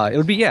it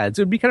would be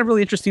kind of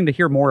really interesting to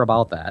hear more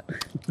about that.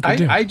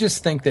 I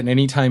just think that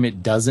anytime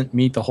it doesn't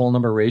meet the whole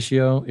number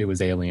ratio, it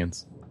was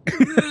aliens.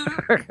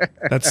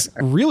 That's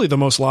really the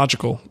most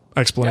logical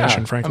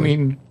explanation, frankly. I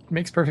mean, it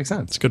makes perfect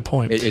sense. It's a good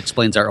point. It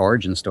explains our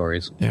origin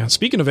stories. Yeah.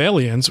 Speaking of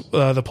aliens,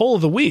 the poll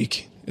of the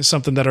week is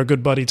something that our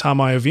good buddy Tom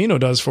Iovino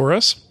does for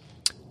us.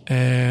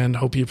 And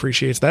hope he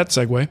appreciates that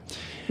segue.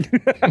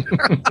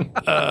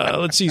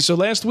 Let's see. So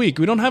last week,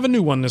 we don't have a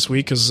new one this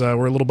week because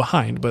we're a little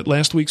behind. But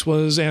last week's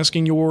was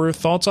asking your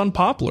thoughts on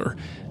poplar.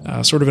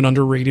 Sort of an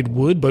underrated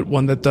wood, but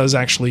one that does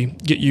actually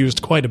get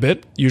used quite a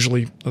bit.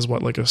 Usually as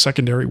like a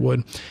secondary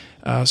wood.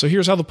 So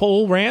here's how the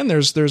poll ran.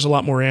 There's a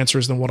lot more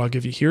answers than what I'll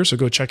give you here, so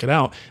go check it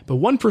out. But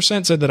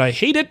 1% said that I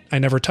hate it, I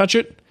never touch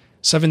it.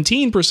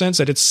 17%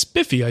 said it's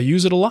spiffy, I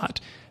use it a lot.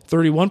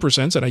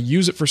 31% said I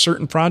use it for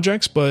certain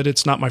projects, but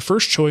it's not my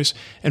first choice.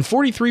 And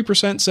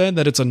 43% said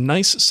that it's a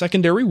nice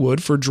secondary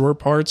wood for drawer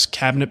parts,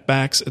 cabinet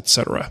backs,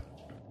 etc.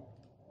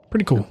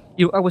 Pretty cool.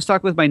 I was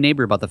talking with my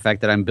neighbor about the fact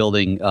that I'm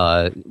building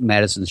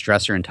Madison's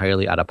dresser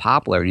entirely out of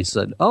poplar, and he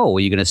said, "Oh, are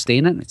you going to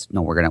stain it?" And I said,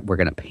 "No, we're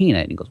gonna paint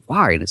it." And he goes,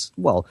 "Why?" And it's,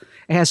 well,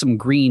 it has some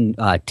green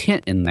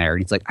tint in there.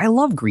 And he's like, "I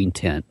love green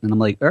tint," and I'm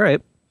like, "All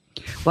right."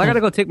 Well, I got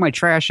to go take my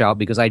trash out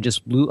because I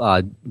just blew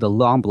the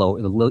lawn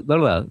blower,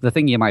 the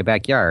thingy in my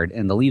backyard,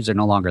 and the leaves are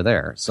no longer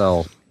there.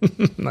 So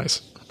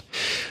nice.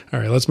 All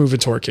right, let's move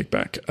into our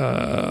kickback.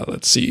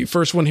 Let's see.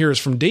 First one here is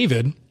from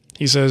David.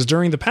 He says,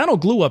 during the panel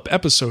glue up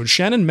episode,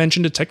 Shannon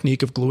mentioned a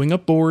technique of gluing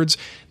up boards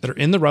that are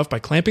in the rough by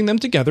clamping them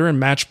together and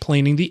match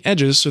planing the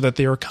edges so that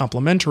they are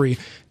complementary,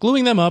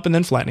 gluing them up and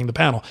then flattening the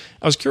panel.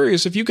 I was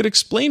curious if you could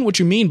explain what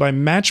you mean by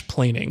match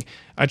planing.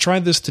 I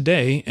tried this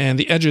today and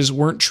the edges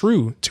weren't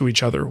true to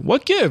each other.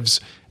 What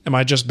gives? Am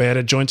I just bad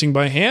at jointing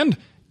by hand?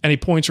 Any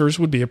pointers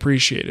would be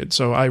appreciated.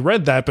 So I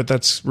read that, but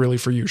that's really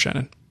for you,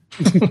 Shannon.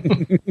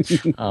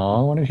 Oh,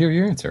 I want to hear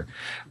your answer.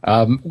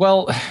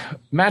 Well,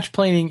 match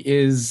planing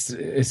is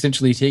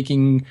essentially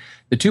taking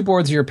the two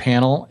boards of your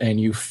panel and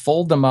you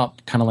fold them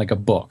up kind of like a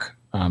book.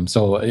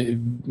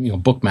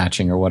 Book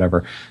matching or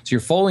whatever. So you're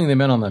folding them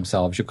in on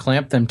themselves. You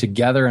clamp them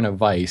together in a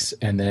vise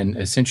and then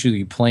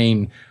essentially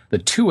plane the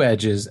two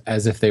edges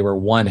as if they were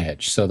one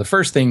edge. So the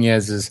first thing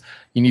is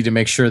you need to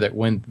make sure that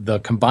when the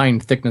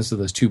combined thickness of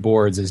those two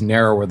boards is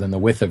narrower than the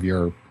width of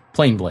your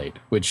plane blade,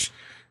 which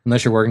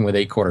unless you're working with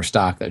 8/4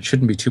 stock, that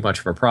shouldn't be too much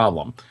of a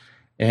problem.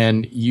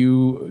 And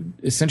you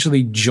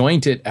essentially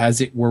joint it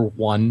as it were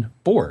one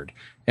board.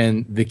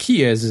 And the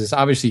key is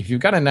obviously if you've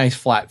got a nice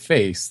flat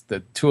face, the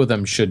two of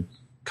them should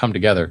come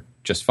together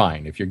just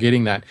fine. If you're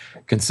getting that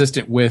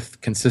consistent width,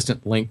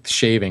 consistent length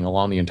shaving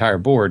along the entire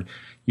board,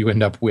 you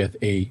end up with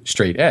a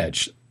straight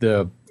edge.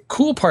 The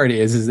cool part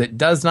is it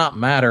does not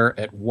matter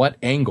at what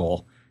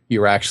angle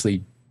you're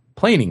actually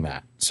planing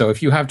that. So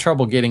if you have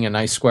trouble getting a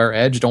nice square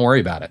edge, don't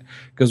worry about it.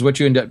 Because what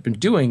you end up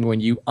doing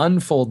when you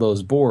unfold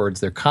those boards,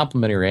 they're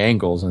complementary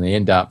angles and they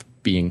end up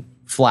being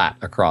flat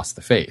across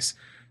the face.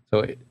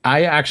 So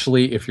I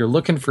actually, if you're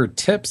looking for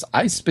tips,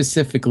 I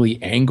specifically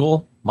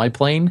angle my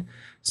plane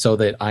so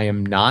that I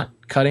am not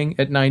cutting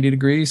at 90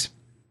 degrees.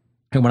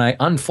 And when I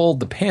unfold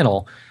the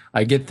panel,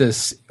 I get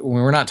this,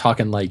 we're not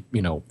talking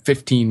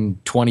 15,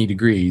 20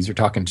 degrees. You're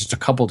talking just a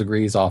couple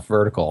degrees off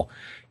vertical.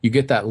 You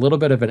get that little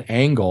bit of an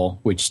angle,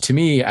 which to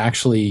me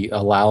actually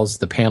allows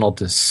the panel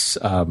to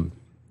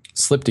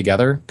slip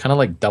together, kind of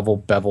like double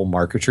bevel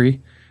marquetry,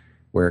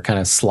 where it kind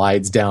of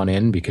slides down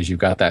in because you've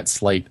got that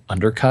slight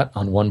undercut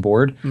on one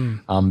board.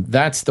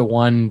 That's the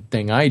one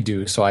thing I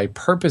do. So I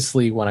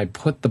purposely, when I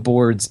put the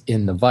boards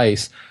in the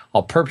vise,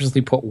 I'll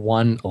purposely put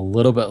one a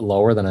little bit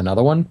lower than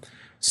another one.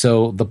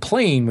 So the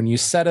plane, when you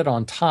set it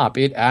on top,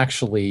 it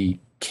actually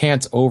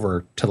cants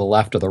over to the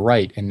left or the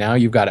right, and now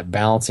you've got it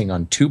balancing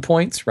on 2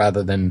 points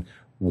rather than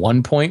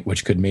 1 point,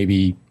 which could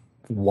maybe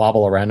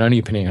wobble around on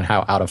you depending on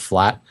how out of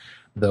flat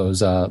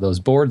those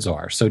boards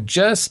are. So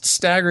just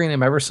staggering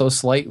them ever so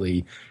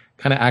slightly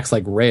kind of acts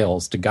like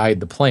rails to guide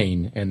the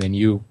plane, and then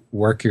you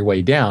work your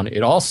way down.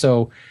 It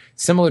also,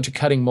 similar to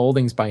cutting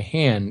moldings by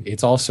hand,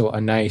 it's also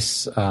a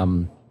nice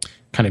kind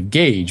of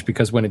gauge,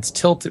 because when it's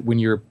tilted, when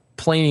you're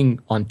planing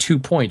on 2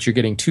 points, you're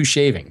getting two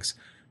shavings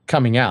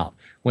coming out.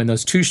 When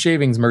those two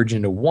shavings merge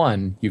into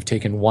one, you've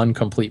taken one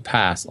complete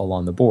pass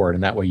along the board,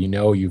 and that way you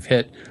know you've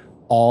hit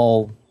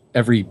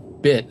every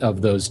bit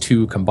of those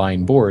two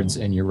combined boards,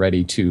 and you're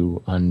ready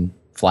to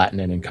unflatten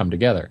it and come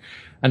together.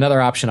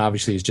 Another option,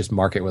 obviously, is just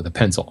mark it with a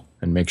pencil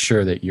and make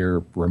sure that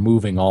you're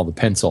removing all the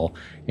pencil,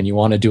 and you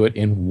want to do it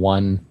in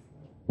one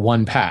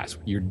pass.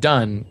 You're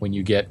done when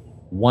you get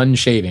one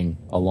shaving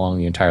along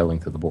the entire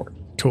length of the board.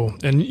 Cool.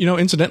 And,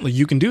 incidentally,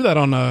 you can do that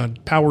on a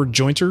powered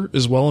jointer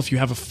as well if you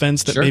have a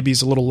fence that maybe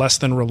is a little less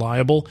than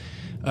reliable,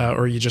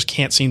 or you just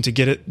can't seem to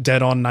get it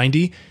dead on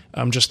 90.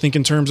 Just think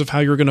in terms of how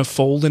you're going to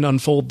fold and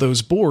unfold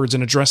those boards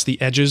and address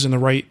the edges in the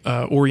right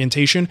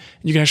orientation.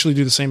 You can actually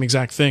do the same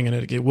exact thing,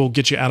 and it will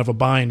get you out of a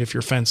bind if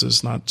your fence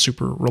is not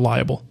super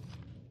reliable.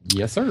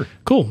 Yes, sir.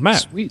 Cool,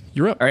 Matt. Sweet.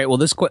 You're up. All right. Well,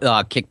 this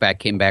kickback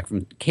came back. This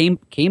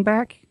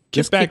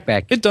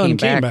kickback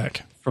came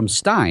back from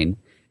Stein.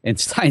 And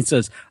Stein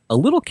says, a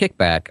little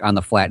kickback on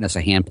the flatness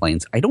of hand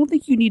planes. I don't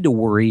think you need to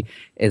worry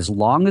as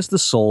long as the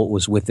sole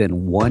was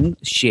within one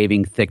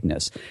shaving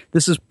thickness.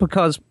 This is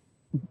because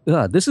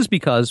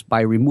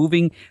by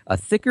removing a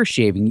thicker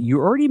shaving, you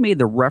already made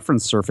the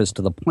reference surface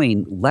to the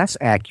plane less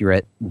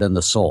accurate than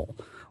the sole.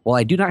 While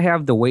I do not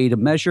have the way to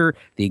measure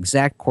the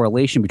exact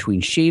correlation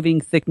between shaving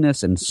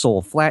thickness and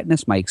sole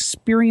flatness, my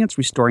experience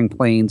restoring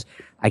planes,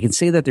 I can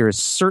say that there is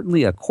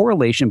certainly a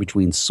correlation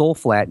between sole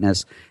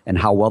flatness and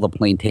how well the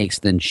plane takes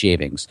thin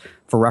shavings.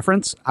 For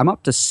reference, I'm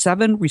up to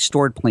 7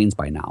 restored planes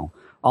by now.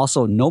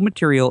 Also, no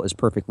material is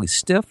perfectly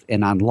stiff,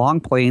 and on long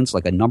planes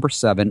like a number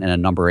 7 and a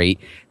number 8,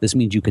 this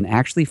means you can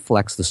actually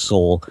flex the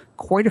sole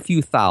quite a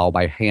few thou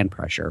by hand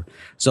pressure.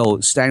 So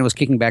Stein was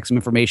kicking back some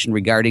information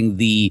regarding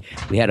we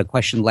had a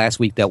question last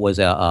week that was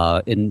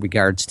in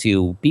regards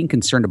to being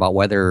concerned about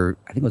whether,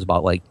 I think it was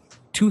about like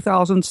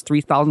 2/1000,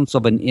 3/1000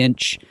 of an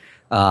inch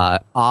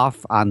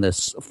off on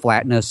this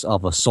flatness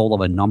of a sole of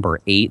a number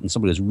 8, and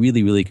somebody was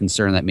really, really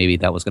concerned that maybe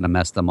that was going to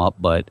mess them up,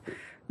 but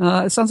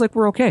it sounds like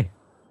we're okay.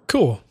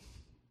 Cool.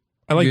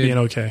 I like being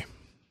okay.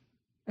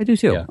 I do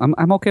too. Yeah.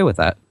 I'm okay with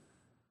that.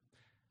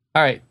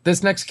 All right.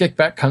 This next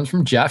kickback comes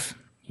from Jeff.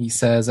 He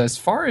says, as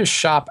far as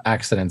shop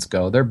accidents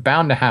go, they're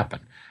bound to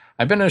happen.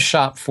 I've been in a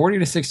shop 40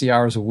 to 60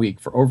 hours a week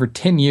for over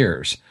 10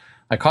 years.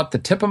 I caught the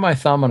tip of my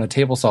thumb on a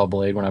table saw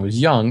blade when I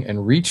was young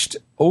and reached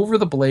over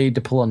the blade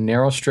to pull a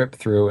narrow strip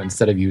through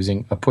instead of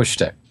using a push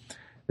stick.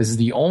 This is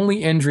the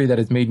only injury that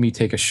has made me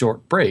take a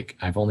short break.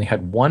 I've only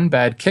had one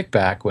bad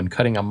kickback when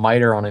cutting a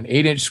miter on an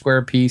 8-inch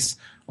square piece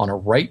on a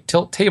right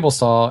tilt table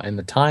saw in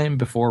the time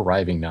before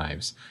riving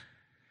knives.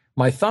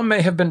 My thumb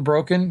may have been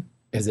broken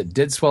as it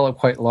did swell up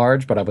quite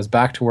large, but I was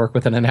back to work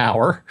within an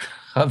hour.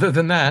 Other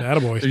than that,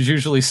 there's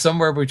usually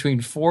somewhere between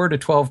 4 to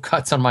 12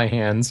 cuts on my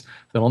hands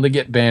that only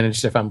get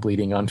bandaged if I'm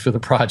bleeding on for the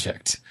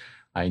project.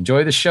 I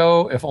enjoy the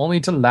show, if only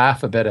to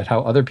laugh a bit at how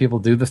other people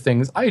do the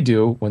things I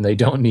do when they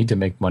don't need to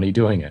make money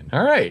doing it.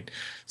 All right.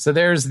 So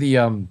there's the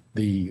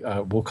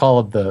we'll call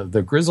it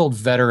the grizzled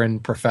veteran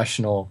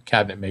professional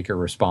cabinet maker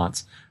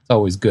response. It's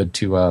always good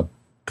to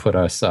put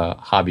us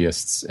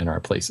hobbyists in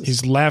our places.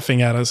 He's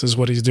laughing at us is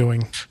what he's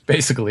doing.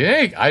 Basically,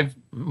 hey,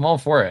 I'm all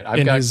for it.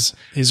 I've got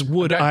his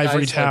wood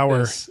ivory tower.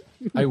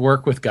 Like I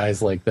work with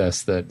guys like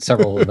this that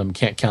several of them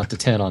can't count to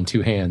 10 on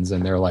 2 hands,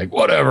 and they're like,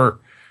 whatever.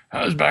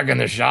 I was back in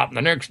the shop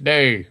the next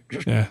day.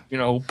 Just,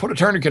 put a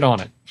tourniquet on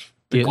it.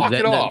 Lock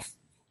it off.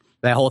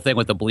 That whole thing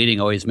with the bleeding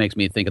always makes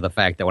me think of the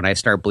fact that when I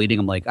start bleeding,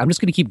 I'm like, I'm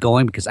just going to keep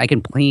going because I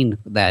can plane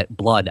that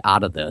blood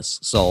out of this.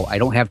 So I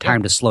don't have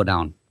time to slow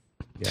down.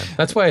 Yeah,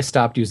 that's why I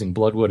stopped using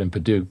Bloodwood and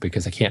Paduke,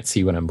 because I can't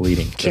see when I'm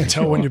bleeding. Can't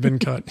tell when you've been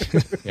cut.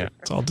 Yeah.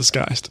 It's all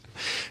disguised.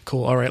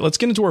 Cool. All right, let's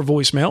get into our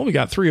voicemail. We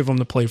got 3 of them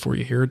to play for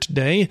you here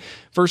today.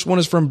 First one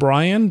is from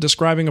Brian,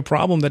 describing a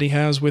problem that he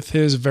has with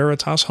his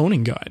Veritas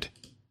honing guide.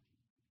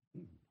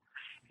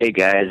 Hey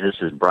guys, this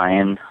is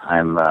Brian.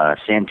 I'm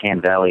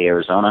Santan Valley,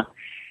 Arizona.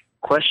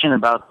 Question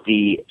about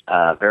the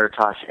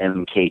Veritas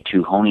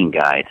MK2 honing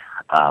guide.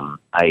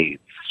 I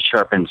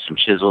sharpened some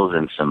chisels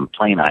and some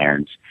plane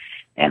irons,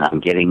 and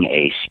I'm getting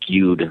a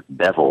skewed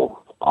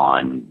bevel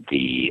on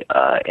the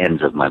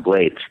ends of my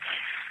blades.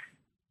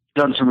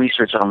 Done some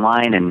research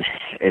online, and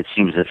it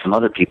seems that some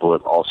other people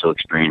have also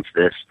experienced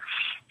this.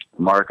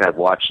 Mark, I've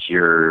watched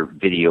your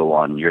video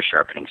on your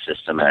sharpening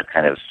system, and I've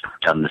kind of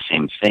done the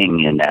same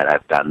thing in that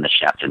I've gotten the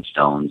Shafton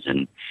stones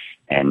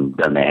and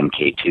done the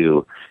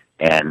MK2,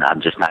 and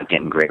I'm just not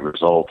getting great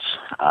results.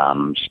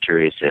 Just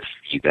curious if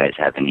you guys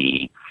have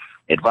any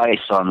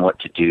advice on what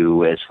to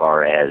do as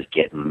far as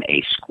getting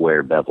a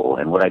square bevel.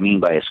 And what I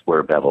mean by a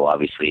square bevel,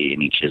 obviously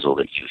any chisel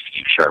that you've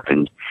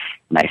sharpened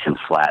nice and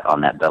flat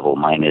on that bevel.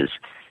 Mine is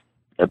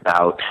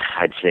about,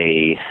 I'd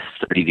say,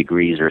 30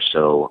 degrees or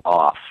so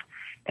off.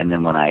 And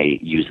then when I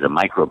use the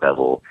micro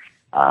bevel,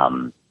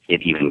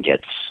 it even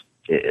gets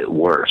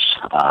worse.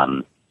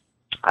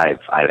 I've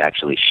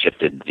actually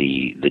shifted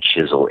the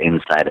chisel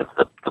inside of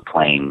the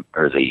plane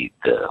or the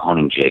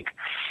honing jig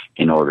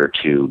in order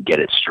to get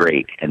it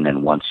straight. And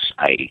then once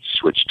I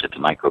switch to the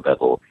micro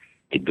bevel,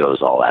 it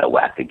goes all out of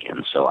whack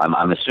again. So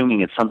I'm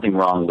assuming it's something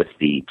wrong with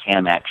the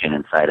cam action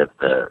inside of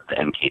the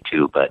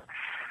MK2, but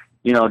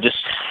just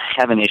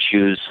having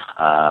issues.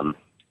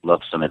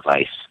 Love some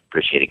advice.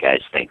 Appreciate it,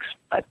 guys. Thanks.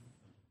 Bye.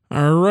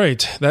 All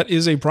right. That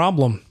is a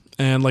problem.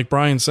 And like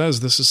Brian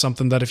says, this is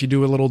something that if you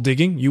do a little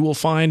digging, you will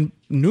find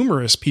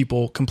numerous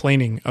people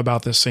complaining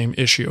about this same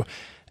issue.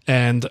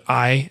 And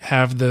I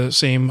have the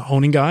same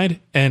honing guide,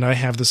 and I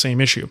have the same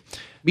issue.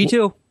 Me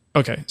too.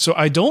 Okay. So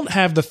I don't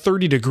have the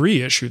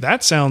 30-degree issue.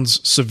 That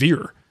sounds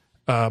severe.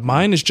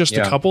 Mine is just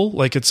a couple,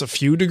 like it's a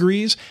few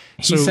degrees.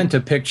 He sent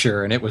a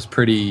picture, and it was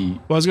pretty.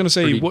 Well, I was going to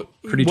say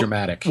pretty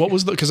dramatic. What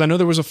was because I know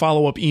there was a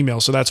follow-up email,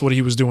 so that's what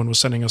he was doing, was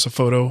sending us a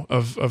photo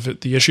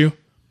of the issue.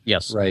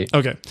 Yes. Right.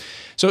 Okay.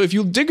 So if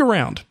you dig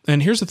around,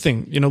 and here's the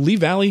thing, Lee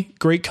Valley,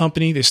 great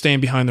company, they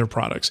stand behind their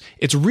products.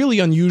 It's really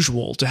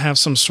unusual to have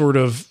some sort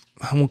of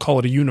I won't call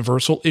it a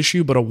universal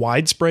issue, but a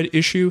widespread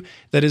issue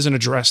that isn't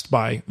addressed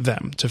by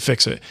them to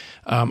fix it.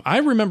 I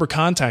remember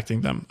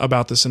contacting them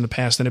about this in the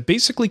past, and it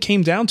basically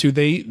came down to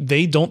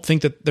they don't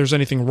think that there's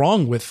anything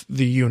wrong with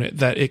the unit,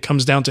 that it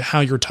comes down to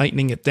how you're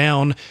tightening it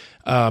down,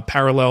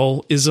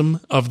 parallelism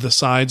of the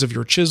sides of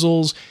your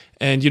chisels.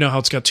 And you know how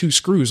it's got 2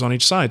 screws on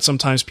each side.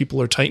 Sometimes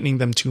people are tightening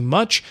them too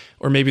much,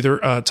 or maybe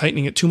they're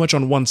tightening it too much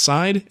on one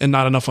side and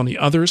not enough on the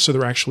other, so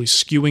they're actually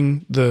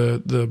skewing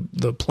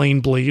the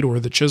plane blade or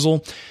the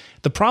chisel.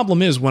 The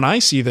problem is, when I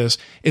see this,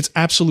 it's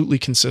absolutely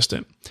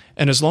consistent.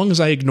 And as long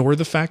as I ignore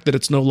the fact that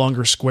it's no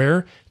longer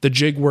square, the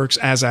jig works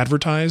as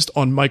advertised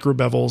on micro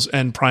bevels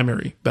and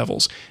primary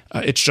bevels.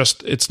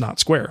 It's not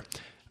square.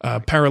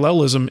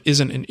 Parallelism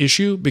isn't an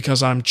issue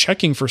because I'm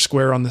checking for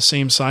square on the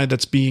same side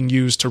that's being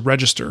used to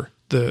register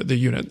the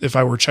unit. If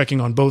I were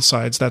checking on both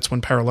sides, that's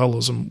when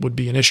parallelism would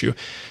be an issue.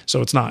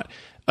 So it's not.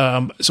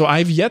 So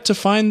I've yet to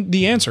find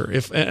the answer.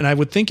 And I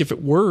would think if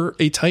it were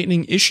a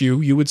tightening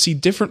issue, you would see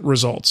different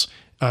results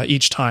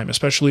each time,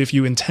 especially if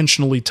you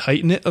intentionally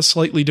tighten it a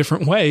slightly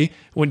different way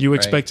when you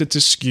expect it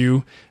to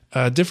skew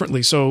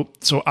differently. So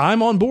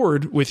I'm on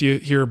board with you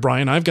here,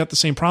 Brian. I've got the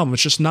same problem.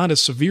 It's just not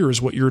as severe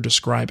as what you're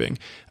describing.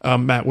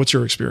 Matt, what's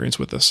your experience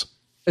with this?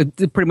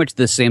 Pretty much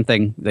the same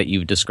thing that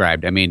you've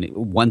described. I mean,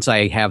 once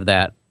I have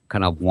that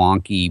kind of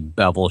wonky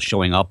bevel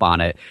showing up on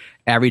it,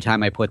 every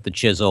time I put the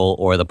chisel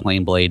or the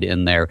plane blade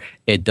in there,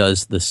 it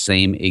does the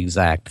same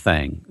exact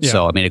thing. Yeah.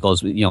 So, I mean, it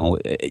goes,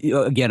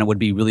 again, it would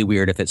be really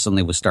weird if it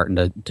suddenly was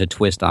starting to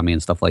twist on me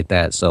and stuff like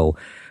that. So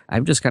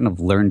I've just kind of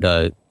learned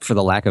to, for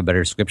the lack of a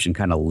better description,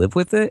 kind of live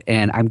with it.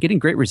 And I'm getting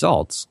great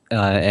results.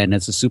 And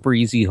it's a super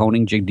easy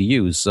honing jig to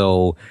use.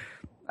 So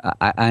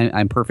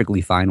I'm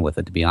perfectly fine with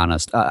it, to be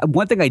honest.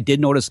 One thing I did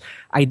notice,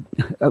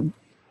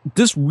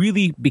 this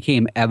really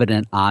became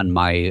evident on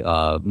my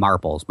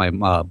marbles, my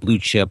blue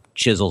chip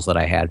chisels that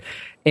I had.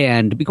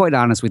 And to be quite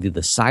honest with you,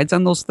 the sides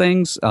on those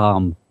things,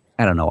 I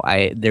don't know,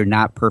 they're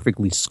not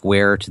perfectly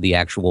square to the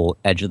actual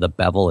edge of the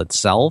bevel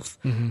itself.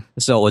 Mm-hmm.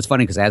 So it's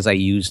funny because as I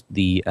used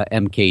the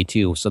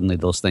MK2, suddenly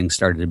those things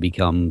started to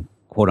become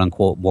quote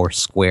unquote more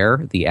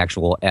square, the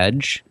actual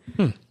edge.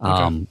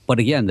 Okay. But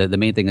again, the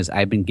main thing is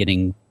I've been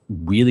getting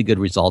really good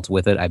results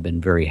with it. I've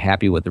been very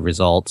happy with the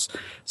results.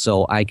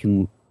 So I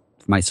can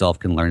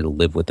learn to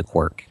live with the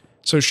quirk.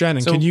 So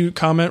Shannon, can you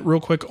comment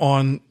real quick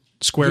on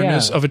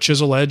squareness of a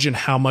chisel edge and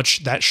how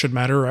much that should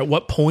matter? At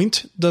what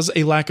point does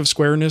a lack of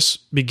squareness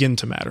begin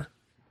to matter?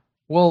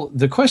 Well,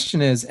 the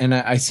question is, and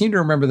I seem to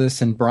remember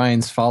this in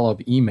Brian's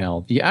follow-up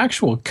email, the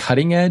actual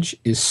cutting edge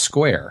is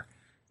square.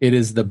 It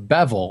is the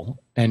bevel,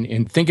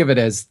 and think of it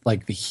as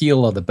like the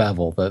heel of the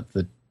bevel,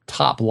 the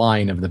top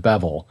line of the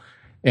bevel.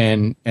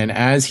 And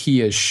as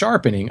he is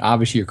sharpening,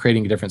 obviously you're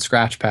creating a different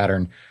scratch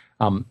pattern.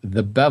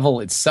 The bevel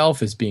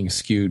itself is being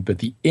skewed, but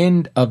the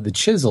end of the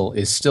chisel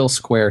is still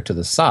square to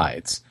the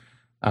sides.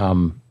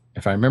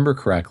 If I remember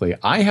correctly,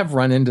 I have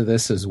run into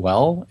this as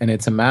well, and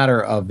it's a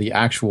matter of the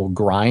actual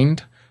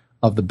grind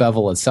of the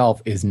bevel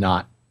itself is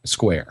not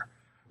square.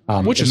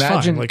 Which is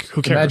fine. Like,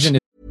 who cares?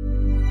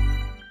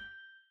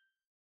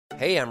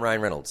 Hey, I'm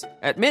Ryan Reynolds.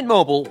 At Mint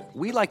Mobile,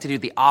 we like to do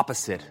the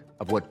opposite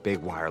of what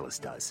Big Wireless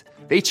does.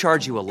 They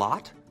charge you a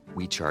lot.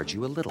 We charge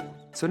you a little.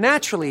 So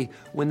naturally,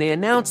 when they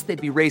announced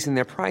they'd be raising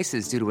their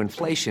prices due to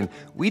inflation,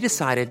 we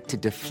decided to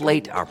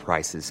deflate our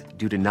prices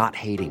due to not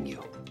hating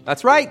you.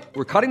 That's right.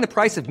 We're cutting the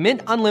price of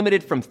Mint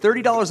Unlimited from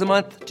 $30 a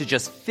month to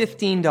just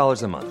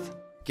 $15 a month.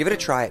 Give it a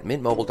try at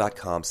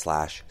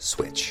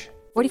mintmobile.com/switch.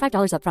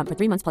 $45 up front for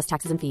 3 months plus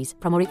taxes and fees.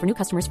 Promo rate for new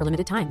customers for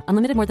limited time.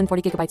 Unlimited more than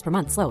 40 gigabytes per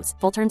month slows.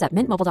 Full terms at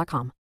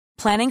mintmobile.com.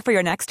 Planning for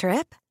your next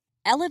trip?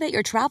 Elevate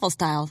your travel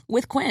style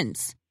with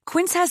Quince.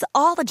 Quince has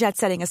all the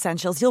jet-setting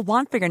essentials you'll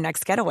want for your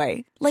next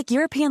getaway, like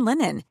European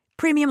linen,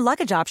 premium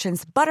luggage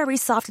options, buttery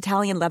soft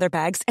Italian leather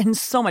bags, and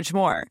so much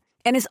more.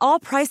 And is all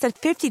priced at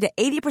 50 to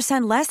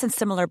 80% less than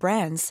similar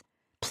brands.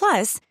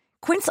 Plus,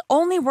 Quince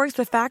only works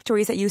with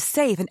factories that use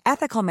safe and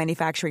ethical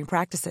manufacturing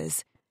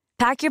practices.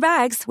 Pack your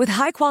bags with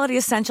high-quality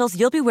essentials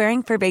you'll be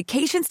wearing for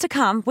vacations to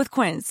come with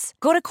Quince.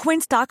 Go to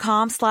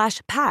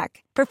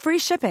quince.com/pack for free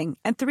shipping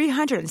and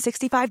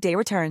 365-day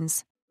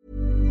returns.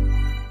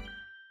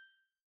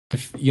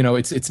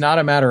 It's not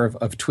a matter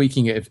of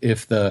tweaking it.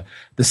 If the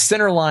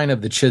center line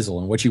of the chisel,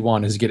 and what you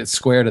want is get it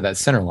square to that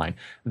center line,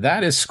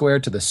 that is square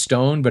to the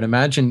stone. But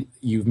imagine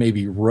you've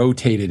maybe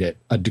rotated it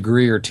a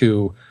degree or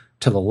two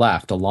to the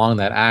left along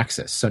that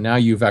axis. So now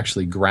you've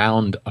actually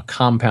ground a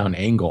compound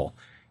angle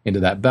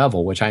into that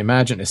bevel, which I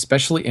imagine,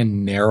 especially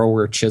in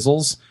narrower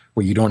chisels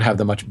where you don't have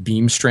that much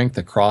beam strength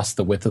across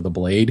the width of the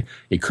blade,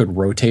 it could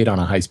rotate on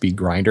a high-speed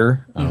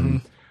grinder.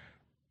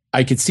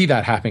 I could see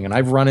that happening, and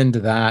I've run into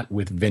that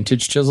with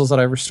vintage chisels that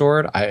I've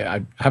restored.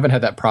 I haven't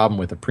had that problem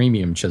with a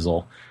premium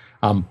chisel,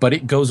 but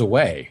it goes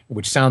away,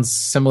 which sounds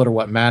similar to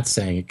what Matt's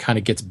saying. It kind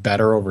of gets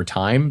better over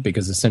time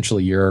because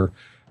essentially you're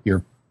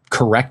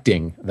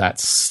correcting that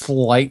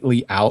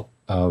slightly out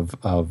of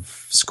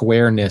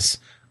squareness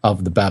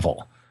of the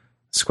bevel.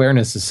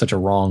 Squareness is such a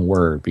wrong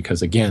word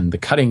because, again, the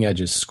cutting edge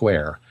is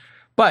square.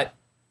 But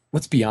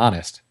let's be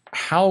honest.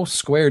 how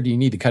square do you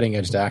need the cutting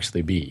edge to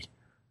actually be?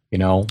 You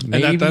know,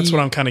 maybe, and that's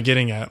what I'm kind of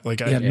getting at. Like,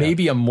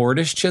 maybe a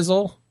mortise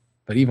chisel,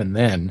 but even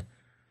then,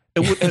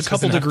 a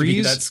couple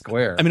degrees. That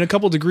square. I mean, a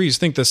couple degrees.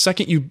 Think the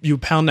second you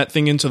pound that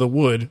thing into the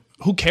wood,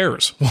 who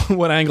cares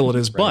what angle it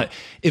is? Right.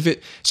 But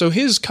so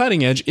his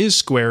cutting edge is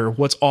square.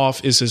 What's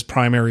off is his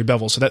primary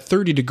bevel. So that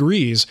 30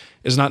 degrees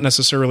is not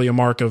necessarily a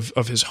mark of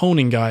his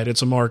honing guide.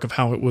 It's a mark of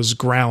how it was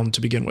ground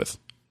to begin with.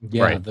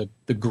 Yeah, right.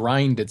 The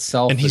grind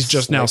itself, and he's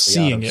just now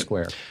seeing it.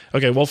 Square.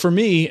 Okay, well, for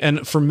me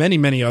and for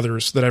many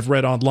others that I've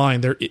read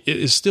online, there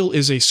still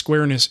is a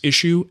squareness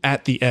issue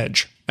at the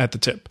edge, at the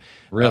tip.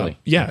 Really?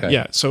 Yeah, okay.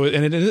 yeah. So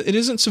it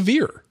isn't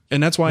severe,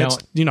 and that's why I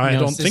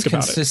don't think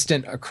about it.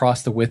 Consistent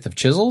across the width of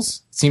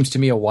chisels? It seems to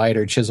me a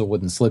wider chisel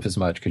wouldn't slip as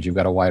much because you've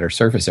got a wider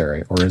surface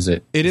area, or is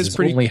it? Is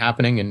pretty only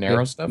happening in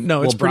narrow stuff.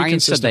 No, it's pretty Brian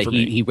said consistent that for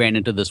me. he ran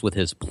into this with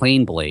his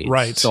plane blades,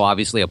 right? So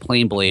obviously, a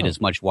plane blade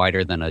is much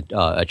wider than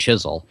a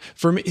chisel.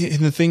 For me,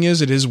 and the thing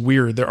is, it is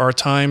weird. There are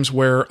times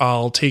where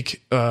I'll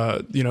take,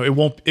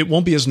 it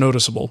won't be as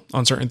noticeable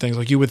on certain things.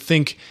 Like you would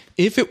think,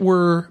 if it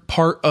were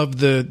part of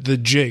the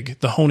jig,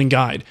 the honing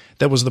guide,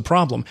 that was the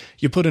problem.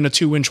 You put in a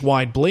 2-inch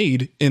wide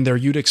blade in there,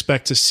 you'd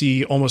expect to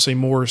see almost a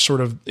more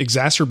sort of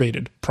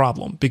exacerbated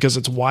problem because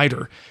it's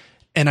wider.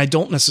 And I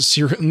don't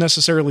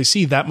necessarily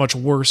see that much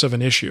worse of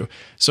an issue.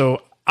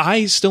 So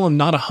I still am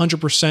not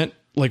 100%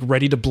 like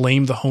ready to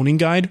blame the honing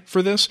guide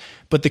for this,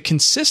 but the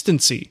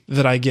consistency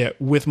that I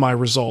get with my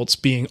results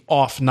being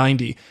off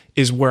 90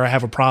 is where I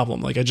have a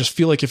problem. Like I just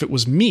feel like if it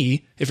were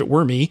me,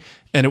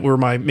 and it were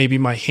maybe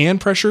my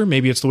hand pressure,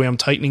 maybe it's the way I'm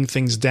tightening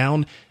things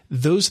down,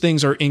 those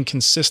things are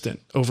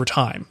inconsistent over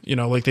time.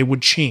 Like they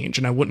would change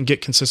and I wouldn't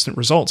get consistent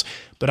results.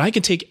 But I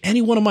can take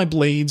any one of my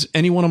blades,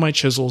 any one of my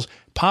chisels,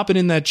 pop it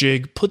in that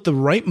jig, put the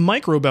right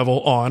micro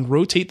bevel on,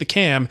 rotate the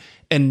cam,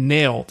 and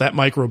nail that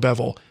micro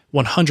bevel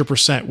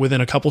 100%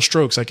 within a couple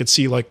strokes. I could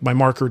see like my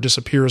marker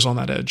disappears on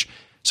that edge.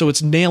 So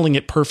it's nailing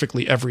it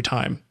perfectly every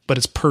time, but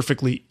it's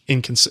perfectly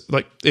inconsistent.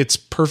 Like it's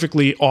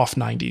perfectly off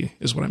 90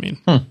 is what I mean.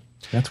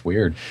 That's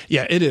weird.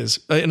 Yeah, it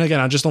is. And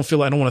again, I just don't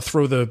want to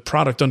throw the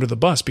product under the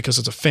bus because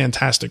it's a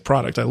fantastic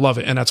product. I love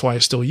it. And that's why I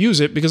still use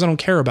it, because I don't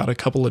care about a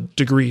couple of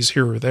degrees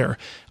here or there.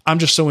 I'm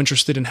just so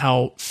interested in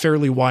how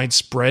fairly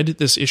widespread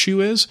this issue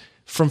is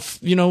from,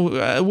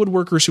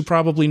 woodworkers who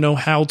probably know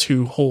how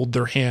to hold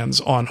their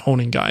hands on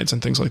honing guides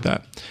and things like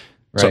that.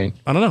 Right. So,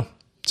 I don't know.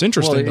 It's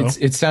interesting, though.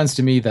 It sounds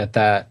to me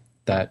that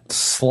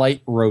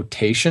slight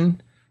rotation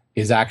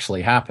is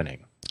actually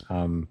happening.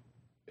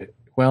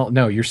 Well,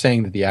 no, you're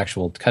saying that the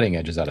actual cutting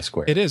edge is out of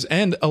square. It is.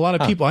 And a lot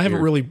of people, I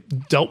haven't really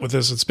dealt with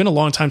this. It's been a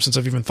long time since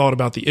I've even thought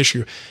about the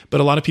issue, but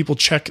a lot of people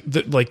check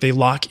that, like they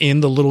lock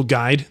in the little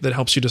guide that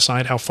helps you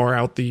decide how far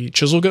out the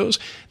chisel goes.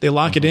 They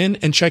lock it in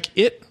and check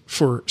it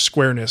for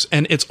squareness,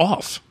 and it's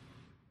off.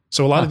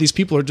 So a lot of these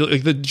people are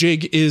like, the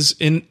jig is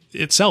in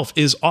itself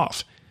is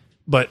off.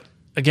 But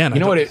again,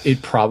 what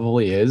it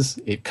probably is?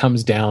 It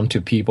comes down to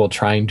people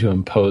trying to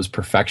impose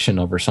perfection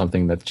over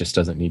something that just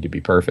doesn't need to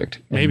be perfect.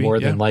 And maybe more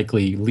than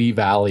likely, Lee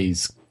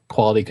Valley's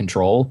quality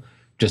control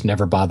just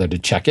never bothered to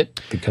check it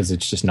because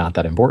it's just not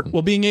that important.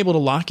 Well, being able to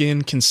lock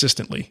in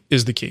consistently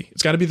is the key.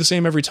 It's got to be the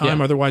same every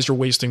time. Otherwise, you're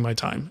wasting my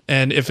time.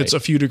 And if it's a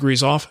few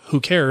degrees off, who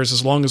cares?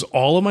 As long as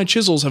all of my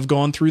chisels have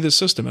gone through this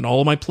system and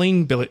all of my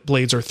plane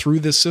blades are through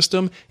this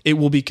system, it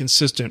will be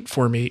consistent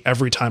for me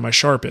every time I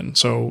sharpen.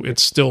 So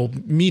it's still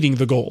meeting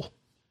the goal.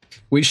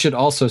 We should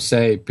also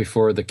say,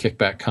 before the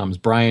kickback comes,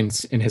 Brian,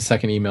 in his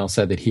second email,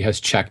 said that he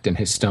has checked and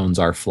his stones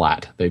are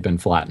flat. They've been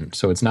flattened.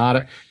 So it's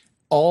not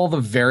all the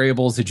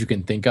variables that you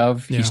can think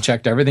of. He's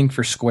checked everything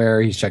for square.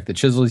 He's checked the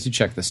chisels. He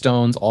checked the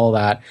stones, all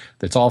that.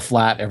 That's all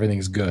flat.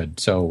 Everything's good.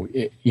 So,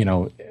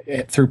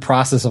 through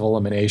process of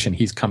elimination,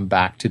 he's come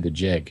back to the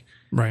jig.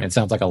 Right. And it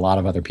sounds like a lot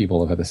of other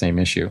people have had the same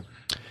issue.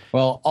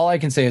 Well, all I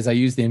can say is I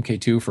used the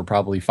MK2 for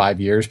probably 5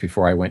 years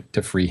before I went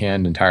to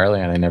freehand entirely,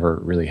 and I never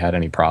really had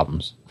any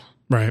problems.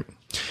 Right.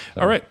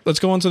 All right, let's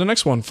go on to the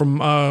next one from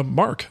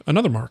Mark,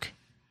 another Mark.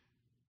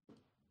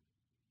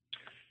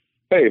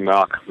 Hey,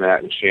 Mark,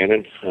 Matt, and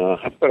Shannon.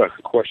 I've got a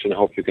question I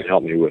hope you can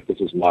help me with.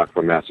 This is Mark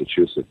from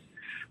Massachusetts.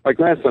 My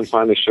grandson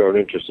finally showed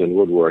interest in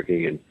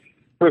woodworking, and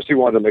first he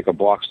wanted to make a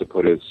box to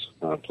put his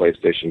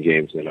PlayStation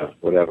games in, or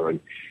whatever, and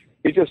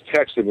he just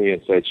texted me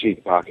and said, gee,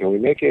 Pop, can we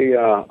make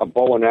a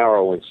bow and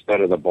arrow instead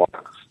of the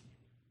box?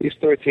 He's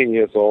 13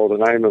 years old,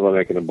 and I remember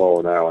making a bow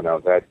and arrow when I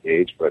was that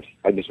age, but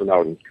I just went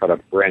out and cut a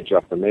branch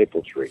off the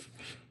maple tree.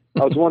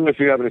 I was wondering if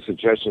you have any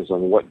suggestions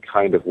on what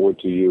kind of wood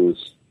to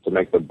use to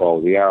make the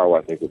bow. The arrow,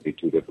 I think, would be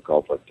too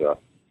difficult, but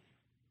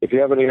if you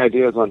have any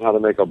ideas on how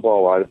to make a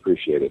bow, I'd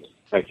appreciate it.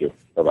 Thank you.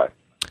 Bye-bye.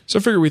 So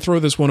I figure we throw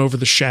this one over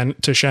to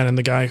Shannon,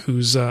 the guy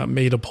who's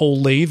made a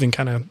pole lathe and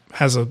kind of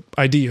has an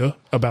idea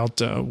about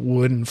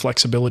wood and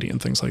flexibility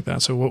and things like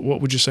that. So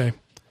what would you say?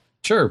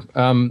 Sure.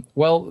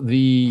 Well,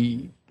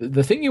 the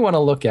the thing you want to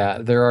look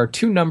at, there are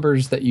two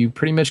numbers that you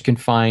pretty much can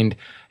find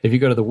if you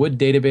go to the wood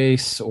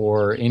database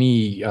or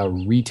any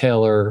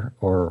retailer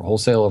or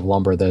wholesale of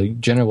lumber. They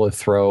generally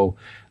throw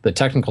the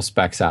technical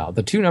specs out.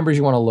 The two numbers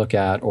you want to look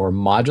at are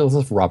modulus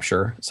of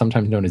rupture,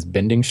 sometimes known as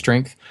bending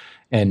strength,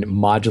 and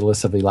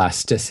modulus of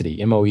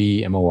elasticity,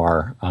 MOE,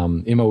 MOR.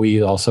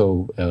 MOE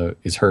also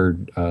is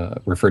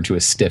referred to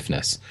as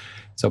stiffness.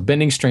 So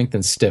bending strength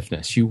and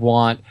stiffness. You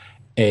want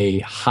a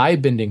high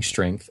bending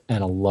strength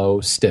and a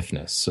low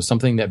stiffness. So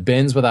something that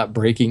bends without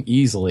breaking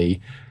easily,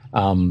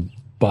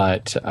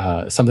 but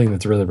something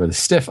that's really, really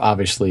stiff,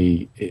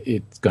 obviously,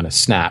 it's going to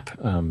snap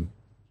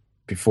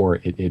before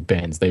it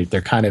bends.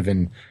 They're kind of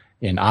in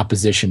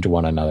opposition to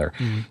one another.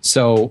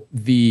 So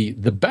the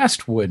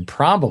best wood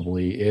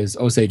probably is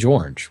Osage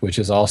orange, which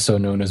is also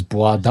known as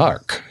bois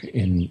d'arc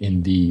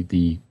in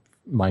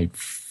my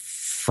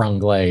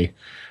franglais.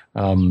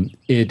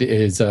 It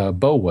is a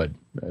bow wood,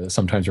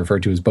 sometimes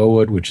referred to as bow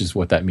wood, which is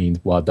what that means,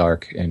 bois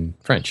d'arc in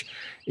French.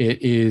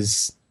 It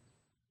is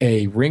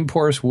a ring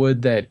porous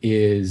wood that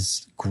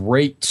is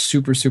great,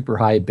 super, super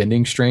high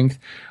bending strength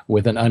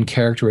with an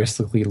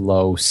uncharacteristically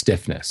low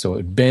stiffness. So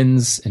it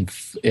bends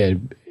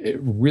and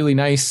really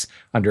nice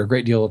under a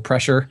great deal of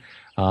pressure,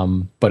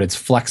 but it's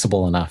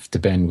flexible enough to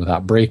bend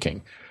without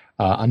breaking.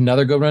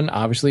 Another good one,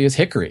 obviously, is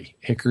hickory.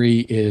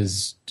 Hickory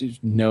is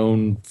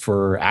known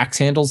for axe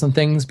handles and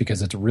things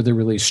because it's really,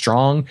 really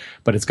strong,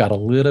 but it's got a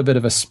little bit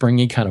of a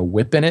springy kind of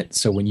whip in it.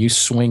 So when you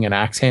swing an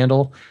axe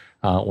handle,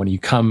 when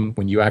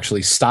you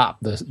actually stop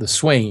the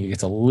swing, it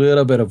gets a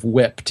little bit of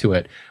whip to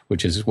it,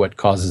 which is what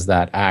causes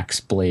that axe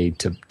blade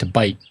to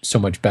bite so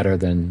much better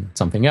than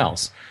something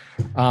else.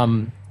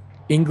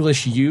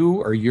 English yew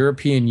or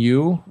European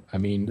yew, I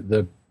mean,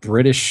 the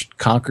British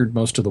conquered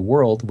most of the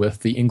world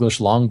with the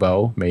English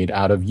longbow made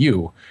out of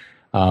yew.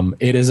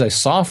 It is a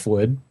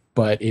softwood,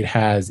 but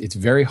it's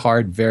very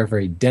hard, very,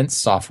 very dense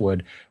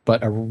softwood,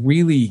 but a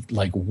really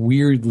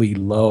weirdly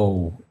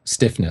low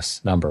stiffness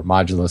number,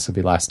 modulus of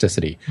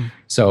elasticity.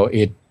 So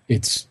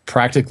it's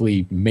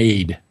practically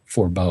made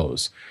for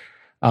bows.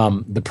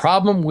 The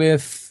problem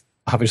with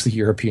obviously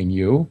European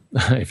yew,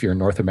 if you're in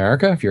North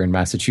America, if you're in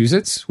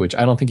Massachusetts, which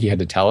I don't think he had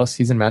to tell us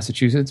he's in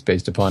Massachusetts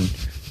based upon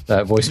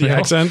that voicemail. The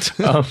accent.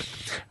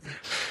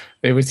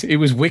 It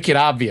was wicked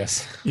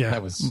obvious. Yeah,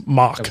 that was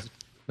mock.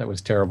 That was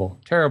terrible.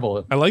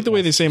 Terrible. I like the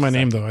way they say my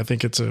name, though. I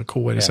think it's a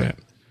cool way to say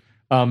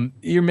it.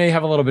 You may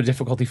have a little bit of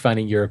difficulty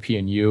finding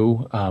European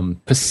yew.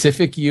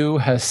 Pacific yew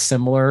has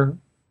similar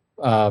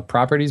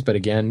properties, but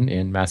again,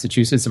 in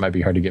Massachusetts, it might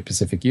be hard to get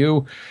Pacific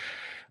yew.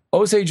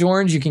 Osage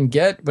orange you can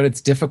get, but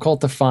it's difficult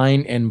to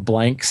find in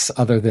blanks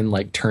other than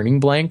turning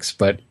blanks.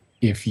 But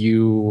if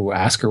you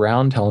ask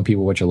around telling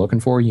people what you're looking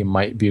for, you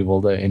might be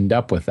able to end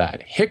up with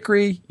that.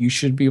 Hickory, you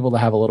should be able to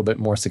have a little bit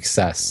more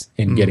success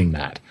in getting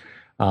that.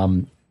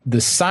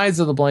 The size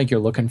of the blank you're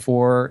looking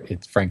for,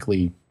 it's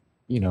frankly,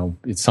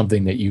 it's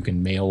something that you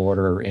can mail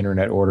order or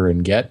internet order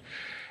and get.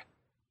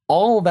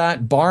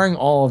 Barring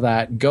all of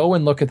that, go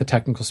and look at the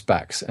technical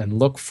specs and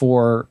look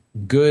for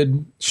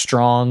good,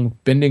 strong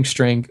bending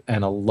strength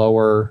and a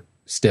lower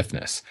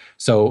stiffness.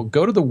 So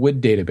go to the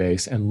wood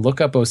database and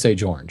look up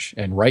Osage orange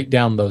and write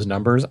down those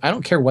numbers. I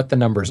don't care what the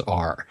numbers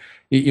are.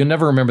 You'll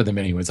never remember them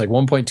anyway. It's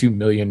 1.2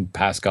 million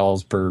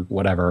pascals per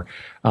whatever.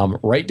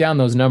 Write down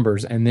those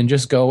numbers and then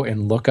just go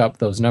and look up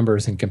those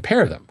numbers and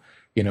compare them.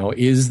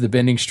 Is the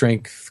bending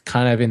strength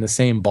kind of in the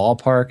same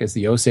ballpark as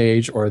the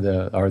Osage or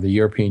the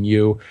European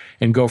yew,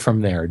 and go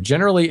from there.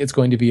 Generally, it's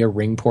going to be a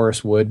ring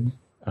porous wood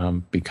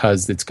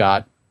because it's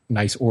got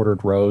nice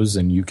ordered rows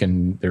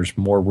and there's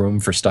more room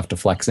for stuff to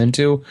flex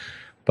into.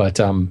 But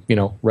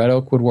red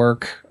oak would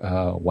work,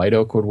 white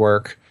oak would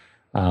work.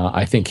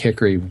 I think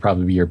hickory would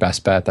probably be your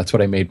best bet. That's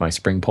what I made my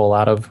spring pole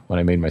out of when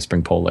I made my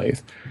spring pole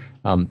lathe.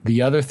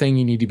 The other thing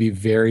you need to be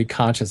very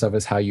conscious of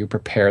is how you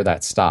prepare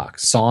that stock.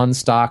 Sawn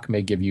stock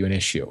may give you an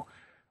issue.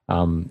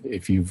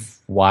 If you've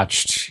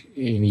watched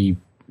any,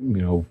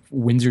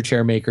 Windsor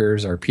chair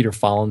makers or Peter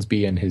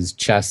Follansbee and his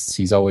chests,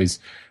 he's always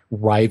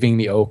riving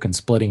the oak and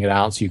splitting it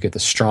out so you get the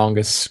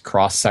strongest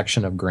cross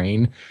section of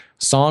grain.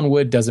 Sawn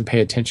wood doesn't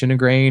pay attention to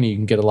grain. You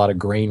can get a lot of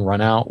grain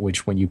run out,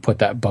 which when you put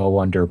that bow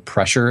under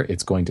pressure,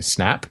 it's going to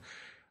snap.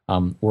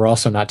 We're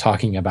also not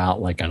talking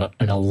about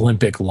an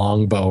Olympic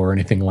longbow or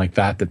anything like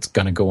that that's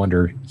going to go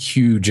under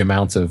huge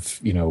amounts of,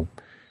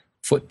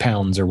 foot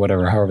pounds or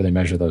whatever, however they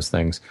measure those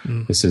things.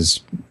 This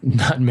is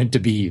not meant to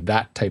be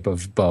that type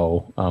of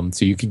bow.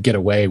 So you could get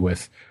away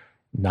with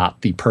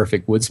not the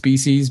perfect wood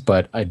species,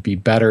 but it'd be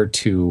better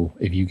to,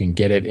 if you can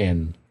get it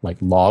in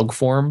log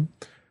form,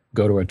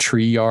 go to a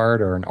tree yard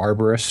or an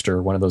arborist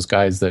or one of those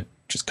guys that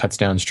just cuts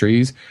down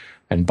trees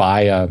and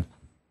buy a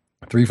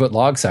 3-foot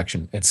log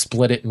section and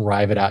split it and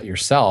rive it out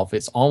yourself.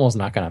 It's almost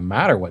not going to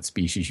matter what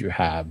species you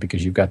have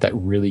because you've got that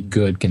really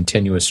good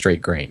continuous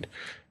straight grain.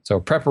 So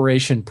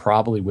preparation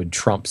probably would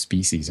trump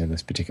species in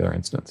this particular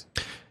instance.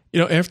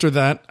 After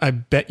that, I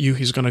bet you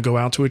he's going to go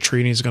out to a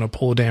tree and he's going to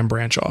pull a damn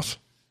branch off.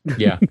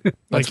 Yeah,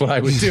 that's what I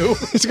would do.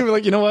 It's going to be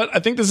like, you know what? I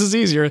think this is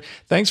easier.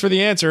 Thanks for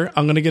the answer.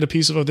 I'm going to get a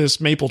piece of this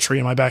maple tree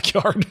in my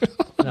backyard.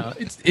 No,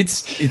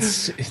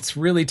 it's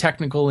really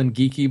technical and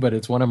geeky, but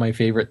it's one of my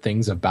favorite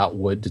things about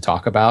wood to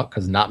talk about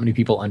because not many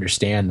people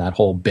understand that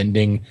whole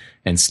bending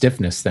and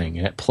stiffness thing,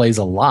 and it plays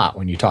a lot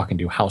when you're talking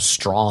to how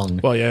strong.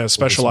 Well, yeah,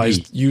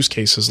 specialized use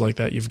cases like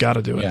that, you've got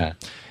to do it. Yeah.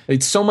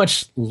 It's so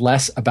much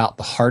less about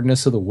the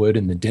hardness of the wood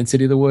and the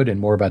density of the wood and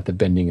more about the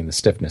bending and the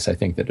stiffness, I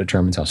think, that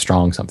determines how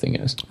strong something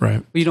is.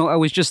 Right. You know, I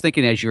was just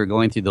thinking as you were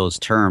going through those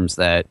terms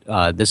that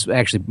this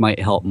actually might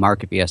help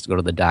Mark if he has to go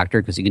to the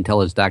doctor, because he can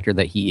tell his doctor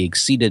that he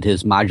exceeded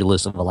his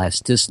modulus of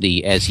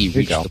elasticity as he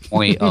reached the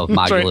point of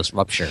modulus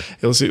rupture.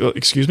 He'll see,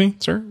 excuse me,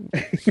 sir?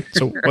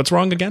 So what's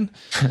wrong again?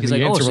 He's the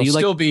like, answer will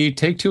still be,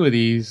 take 2 of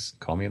these,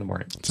 call me in the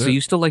morning. So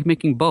you still like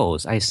making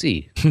bows, I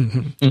see.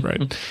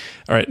 Right.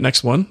 All right,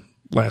 next one.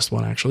 Last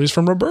one, actually, is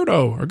from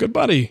Roberto, our good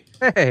buddy.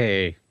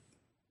 Hey,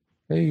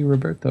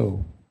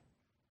 Roberto.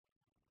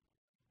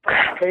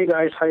 Hey,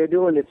 guys. How you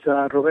doing? It's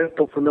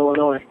Roberto from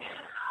Illinois.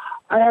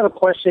 I have a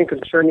question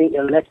concerning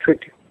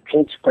electric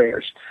paint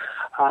sprayers.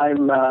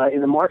 I'm in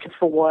the market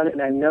for one,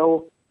 and I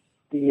know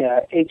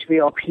the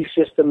HVLP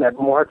system that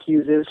Mark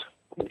uses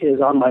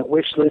is on my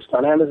wish list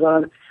on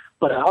Amazon,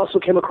 but I also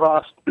came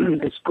across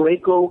this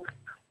Graco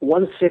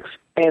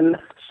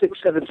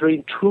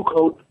 16N673 True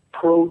Coat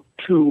Pro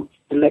 2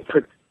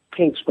 electric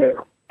paint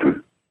sprayer.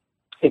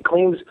 It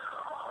claims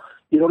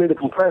you don't need a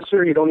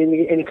compressor, you don't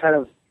need any kind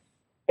of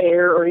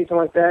air or anything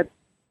like that.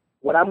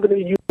 What I'm going to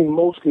be using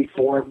mostly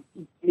for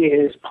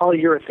is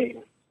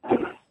polyurethane.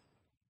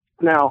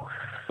 Now,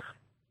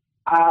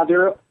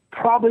 they're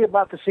probably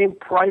about the same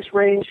price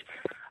range.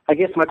 I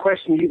guess my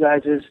question to you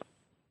guys is,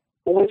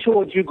 which one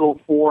would you go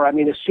for? I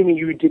mean, assuming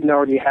you didn't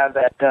already have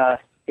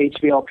that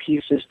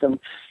HVLP system.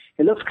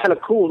 It looks kind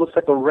of cool. It looks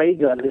like a ray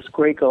gun, this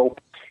Graco.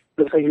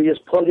 Looks like you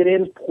just plug it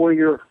in, pour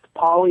your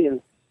poly, and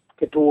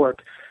get to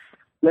work.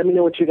 Let me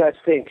know what you guys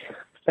think.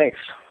 Thanks.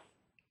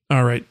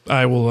 All right.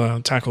 I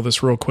will tackle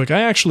this real quick.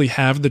 I actually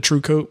have the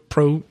TrueCoat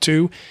Pro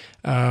 2.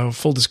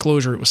 Full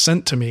disclosure, it was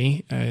sent to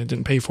me. I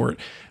didn't pay for it.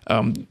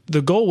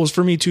 The goal was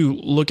for me to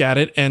look at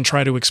it and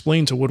try to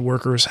explain to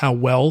woodworkers how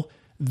well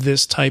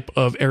this type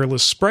of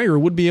airless sprayer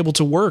would be able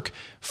to work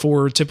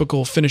for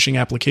typical finishing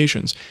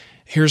applications.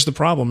 Here's the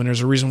problem, and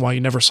there's a reason why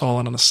you never saw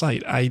it on the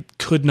site. I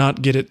could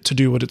not get it to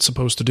do what it's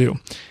supposed to do.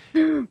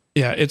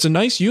 Yeah, it's a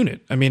nice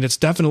unit. I mean, it's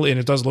definitely, and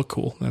it does look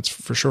cool. That's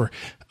for sure.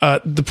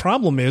 The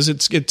problem is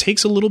it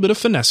takes a little bit of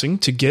finessing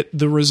to get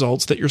the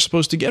results that you're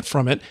supposed to get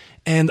from it.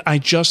 And I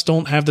just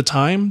don't have the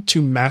time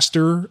to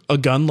master a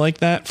gun like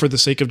that for the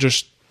sake of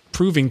just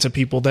proving to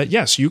people that,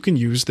 yes, you can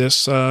use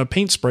this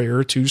paint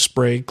sprayer to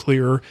spray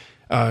clear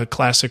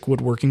classic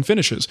woodworking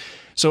finishes.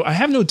 So I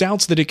have no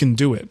doubts that it can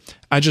do it.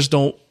 I just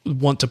don't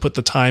want to put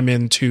the time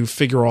in to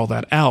figure all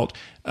that out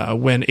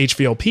when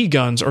HVLP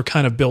guns are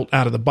kind of built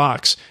out of the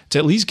box to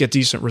at least get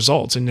decent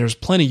results. And there's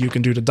plenty you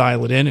can do to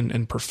dial it in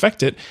and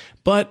perfect it,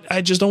 but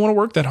I just don't want to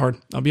work that hard.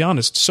 I'll be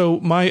honest. So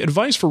my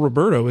advice for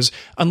Roberto is,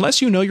 unless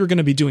you know you're going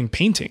to be doing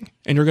painting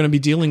and you're going to be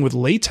dealing with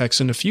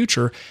latex in the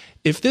future,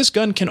 if this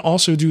gun can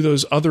also do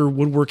those other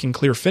woodworking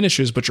clear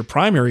finishes, but your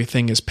primary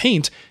thing is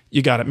paint,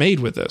 you got it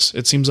made with this.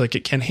 It seems like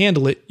it can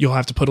handle it. You'll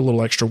have to put a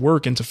little extra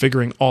work into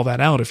figuring all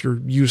that out if you're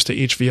used to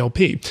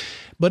HVLP.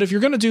 But if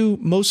you're going to do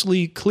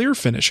mostly clear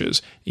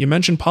finishes, you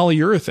mentioned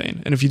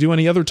polyurethane, and if you do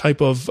any other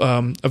type of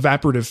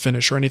evaporative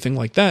finish or anything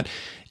like that,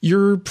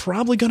 you're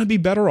probably going to be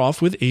better off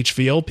with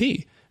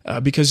HVLP.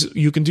 Because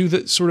you can do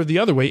that sort of the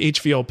other way.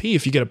 HVLP,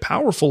 if you get a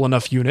powerful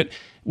enough unit,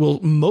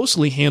 will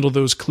mostly handle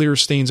those clear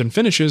stains and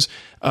finishes,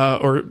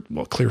 clear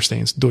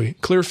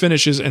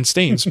finishes and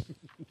stains.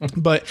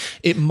 But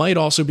it might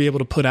also be able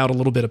to put out a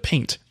little bit of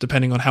paint,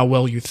 depending on how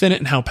well you thin it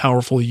and how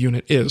powerful the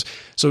unit is.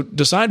 So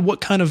decide what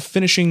kind of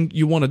finishing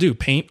you want to do,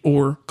 paint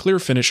or clear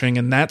finishing,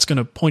 and that's going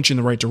to point you in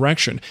the right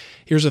direction.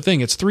 Here's the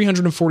thing, it's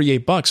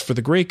 $348 for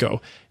the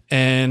Graco,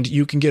 and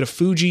you can get a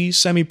Fuji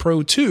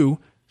Semi-Pro 2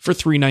 for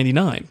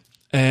 $399.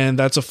 And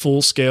that's a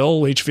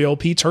full-scale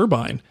HVLP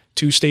turbine,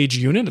 2-stage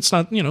unit. It's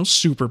not,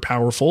 super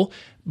powerful,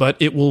 but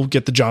it will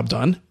get the job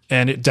done.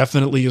 And it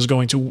definitely is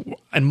going to,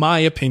 in my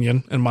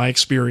opinion, and my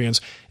experience,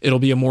 it'll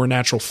be a more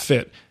natural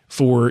fit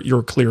for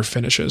your clear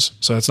finishes.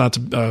 So that's not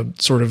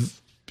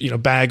to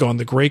bag on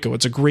the Graco.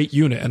 It's a great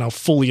unit, and I'll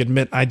fully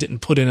admit I didn't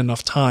put in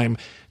enough time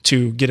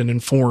to get an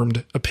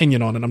informed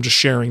opinion on it. I'm just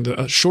sharing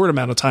the short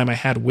amount of time I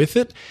had with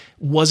it.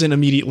 Wasn't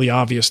immediately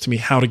obvious to me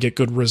how to get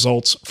good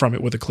results from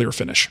it with a clear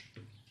finish.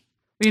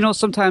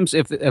 Sometimes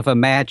if a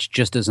match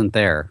just isn't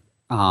there,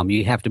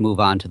 you have to move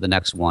on to the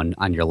next one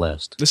on your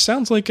list. This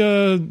sounds like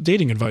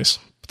dating advice.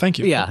 Thank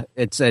you. Yeah,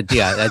 that's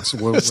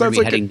where we're going to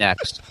be heading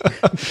next.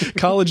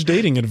 College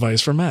dating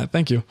advice from Matt.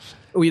 Thank you.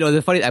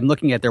 The funny, I'm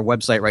looking at their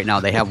website right now.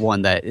 They have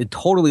one that it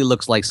totally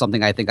looks like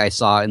something I think I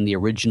saw in the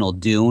original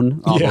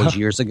Dune all those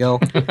years ago.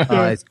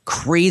 It's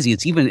crazy.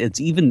 It's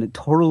even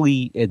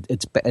totally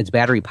it's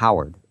battery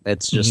powered.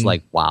 It's just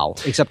like, wow.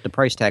 Except the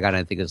price tag on it,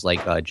 I think, is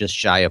like just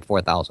shy of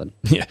 $4,000.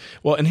 Yeah.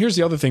 Well, and here's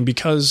the other thing,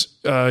 because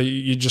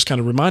you just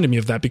kind of reminded me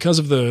of that, because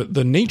of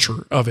the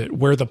nature of it,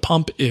 where the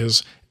pump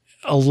is,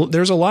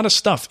 there's a lot of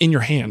stuff in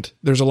your hand.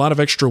 There's a lot of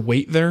extra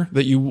weight there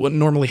that you wouldn't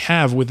normally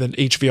have with an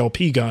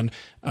HVLP gun,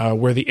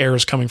 where the air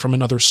is coming from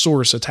another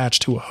source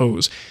attached to a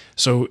hose.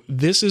 So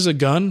this is a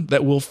gun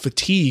that will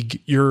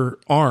fatigue your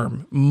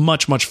arm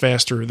much, much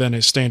faster than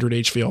a standard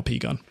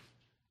HVLP gun.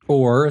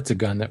 Or it's a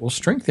gun that will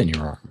strengthen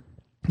your arm.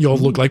 You'll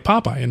look like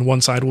Popeye, and one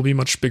side will be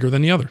much bigger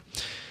than the other.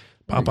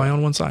 Popeye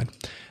on one side.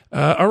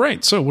 All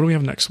right, so what do we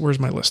have next? Where's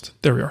my list?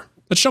 There we are.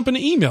 Let's jump into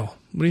email.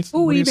 What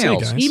do you say,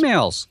 guys?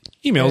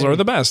 Emails are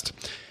the best.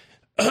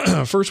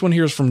 First one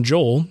here is from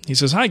Joel. He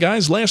says, "Hi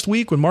guys, last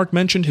week when Mark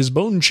mentioned his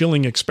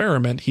bone-chilling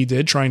experiment he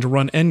did trying to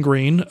run end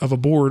grain of a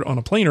board on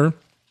a planer,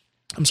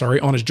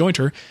 on his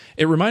jointer,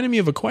 it reminded me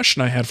of a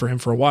question I had for him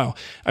for a while.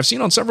 I've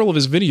seen on several of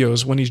his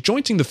videos when he's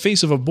jointing the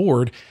face of a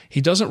board, he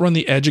doesn't run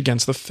the edge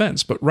against the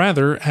fence, but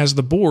rather has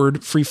the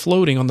board free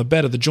floating on the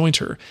bed of the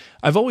jointer.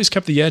 I've always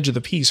kept the edge of the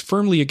piece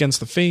firmly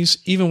against the face,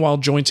 even while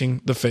jointing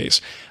the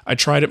face. I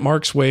tried it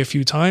Mark's way a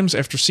few times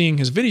after seeing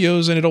his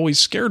videos, and it always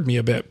scared me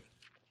a bit.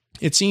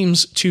 It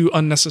seems to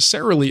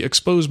unnecessarily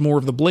expose more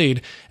of the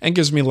blade and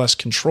gives me less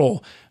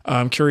control.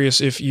 I'm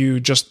curious if you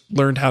just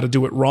learned how to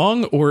do it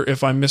wrong or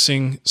if I'm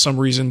missing some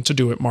reason to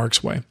do it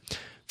Mark's way.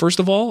 First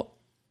of all,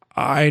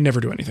 I never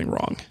do anything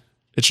wrong.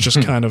 It's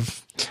just kind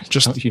of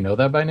just... Don't you know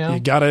that by now? You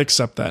got to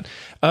accept that.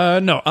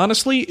 No,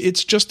 honestly,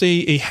 it's just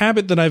a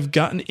habit that I've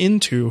gotten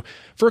into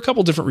for a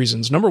couple different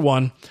reasons. Number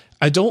one,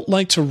 I don't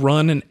like to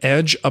run an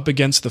edge up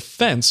against the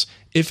fence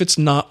if it's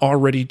not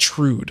already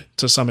trued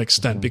to some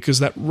extent, because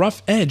that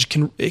rough edge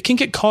can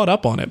get caught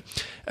up on it.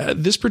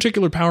 This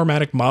particular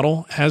Powermatic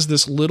model has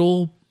this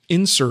little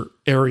insert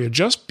area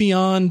just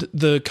beyond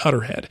the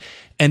cutter head.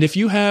 And if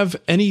you have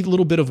any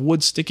little bit of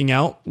wood sticking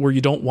out where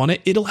you don't want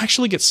it, it'll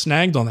actually get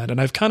snagged on that. And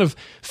I've kind of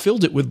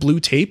filled it with blue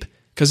tape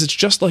because it's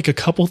just like a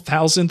couple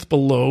thousandth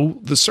below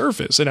the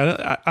surface. And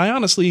I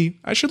honestly,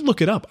 I should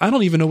look it up. I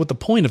don't even know what the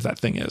point of that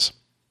thing is.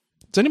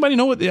 Does anybody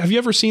know what? Have you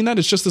ever seen that?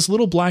 It's just this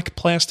little black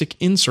plastic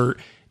insert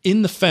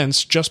in the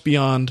fence just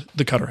beyond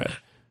the cutter head.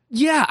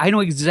 Yeah, I know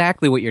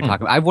exactly what you're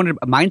talking about. I've wondered.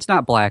 Mine's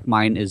not black.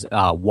 Mine is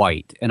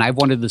white, and I've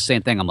wondered the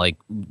same thing. I'm like,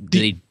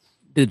 did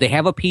they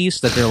have a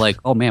piece that they're like,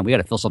 oh man, we got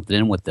to fill something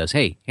in with this?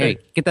 Hey,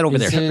 get that over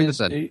there. Bring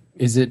this in.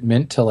 Is it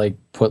meant to like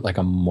put like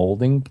a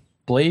molding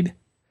blade?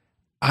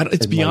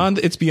 It's beyond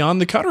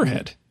the cutter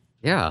head.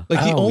 Yeah. Like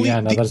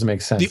that doesn't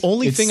make sense. The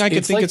only thing I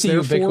could think it's there for...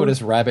 It's like the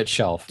ubiquitous rabbit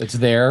shelf. It's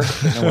there,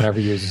 no one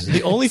ever uses it.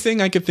 The only thing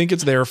I could think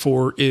it's there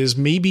for is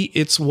maybe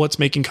it's what's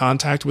making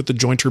contact with the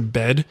jointer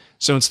bed.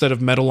 So instead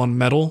of metal on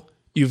metal,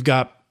 you've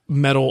got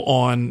metal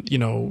on,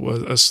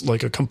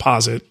 like a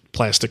composite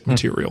plastic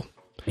material.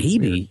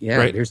 Maybe. Yeah.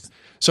 Right?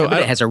 So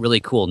it has a really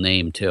cool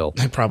name too.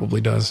 It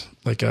probably does,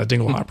 like a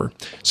dingle hopper.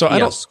 So I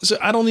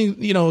don't need,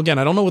 again,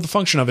 I don't know what the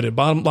function of it is.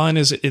 Bottom line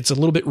is it's a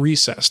little bit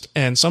recessed,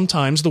 and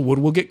sometimes the wood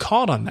will get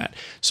caught on that.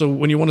 So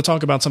when you want to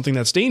talk about something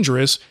that's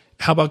dangerous,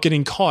 how about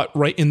getting caught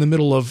right in the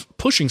middle of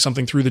pushing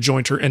something through the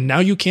jointer, and now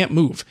you can't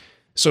move?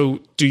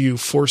 So do you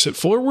force it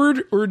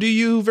forward, or do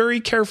you very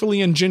carefully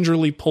and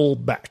gingerly pull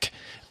back?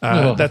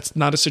 That's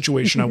not a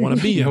situation I want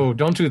to be in. No,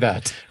 don't do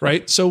that.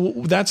 Right? So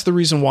that's the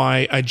reason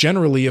why I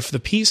generally, if the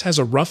piece has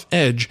a rough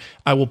edge,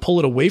 I will pull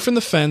it away from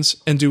the fence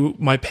and do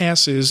my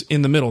passes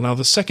in the middle. Now,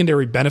 the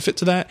secondary benefit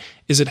to that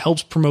is it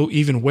helps promote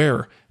even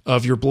wear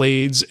of your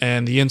blades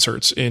and the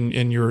inserts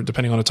in your,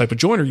 depending on the type of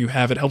jointer you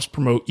have, it helps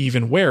promote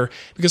even wear,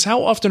 because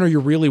how often are you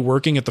really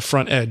working at the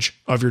front edge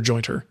of your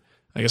jointer?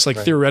 I guess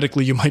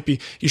theoretically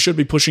you should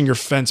be pushing your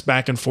fence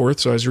back and forth.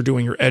 So as you're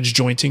doing your edge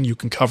jointing, you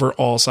can cover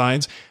all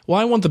sides. Well,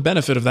 I want the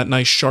benefit of that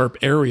nice sharp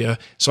area.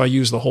 So I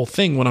use the whole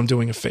thing when I'm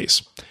doing a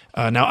face.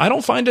 Now I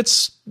don't find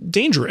it's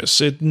dangerous.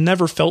 It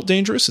never felt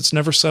dangerous. It's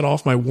never set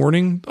off my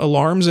warning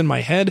alarms in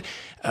my head.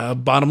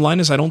 Bottom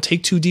line is I don't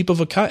take too deep of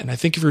a cut. And I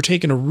think if you're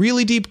taking a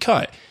really deep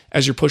cut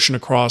as you're pushing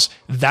across,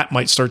 that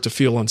might start to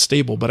feel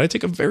unstable, but I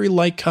take a very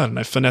light cut and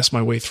I finesse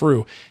my way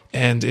through,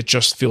 and it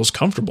just feels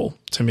comfortable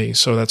to me.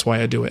 So that's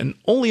why I do it. And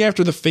only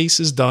after the face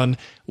is done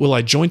will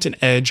I joint an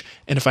edge.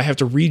 And if I have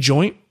to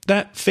rejoint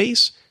that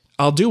face,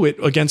 I'll do it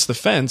against the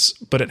fence,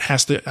 but it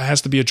has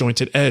to be a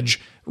jointed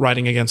edge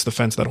riding against the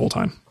fence that whole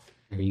time.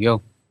 There you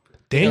go.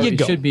 There you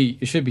go.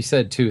 It should be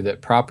said too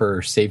that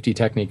proper safety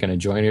technique in a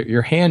jointer,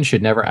 your hand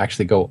should never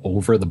actually go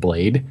over the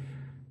blade.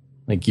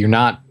 Like you're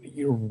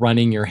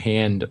running your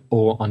hand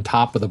on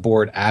top of the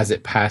board as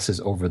it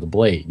passes over the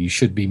blade. You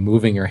should be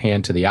moving your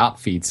hand to the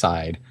outfeed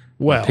side,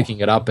 picking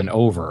it up and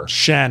over.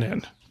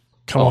 Shannon,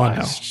 come on now.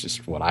 That's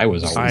just what I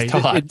was always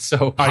taught.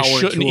 So I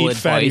shouldn't eat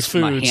fatty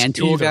foods. My hand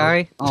tool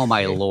guy. Oh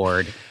my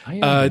lord.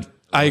 I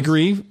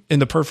agree. In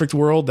the perfect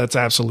world, that's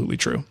absolutely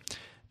true.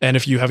 And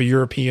if you have a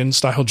European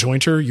style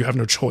jointer, you have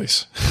no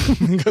choice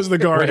because the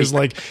guard is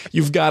like,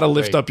 you've got to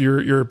lift up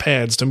your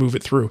pads to move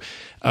it through.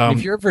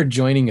 If you're ever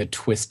joining a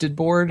twisted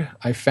board,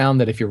 I found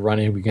that if you're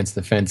running against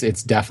the fence,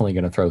 it's definitely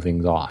going to throw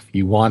things off.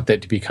 You want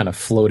that to be kind of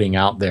floating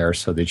out there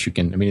so that you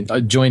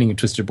can, joining a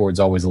twisted board is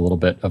always a little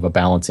bit of a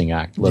balancing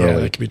act, literally.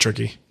 Yeah, that can be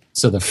tricky.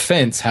 So the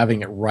fence,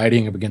 having it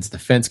riding up against the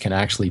fence can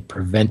actually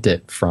prevent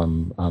it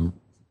from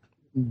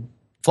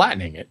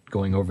flattening it,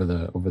 going over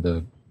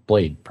the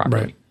blade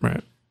properly.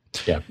 Right.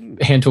 Yeah,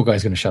 hand tool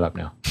guy's going to shut up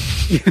now.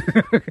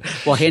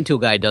 Well, hand tool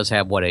guy does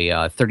have a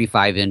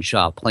 35-inch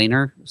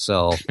planer,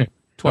 so.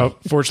 Well,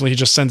 fortunately, he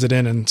just sends it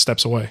in and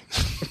steps away.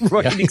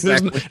 Right,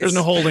 exactly. There's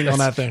no holding on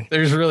that thing.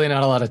 There's really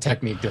not a lot of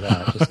technique to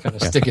that. Just kind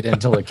of stick it in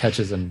until it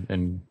catches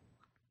and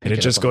it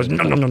just goes.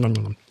 Nom, nom, nom, nom,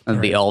 nom.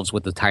 And the elves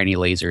with the tiny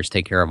lasers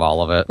take care of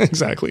all of it.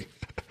 Exactly.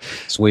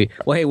 Sweet.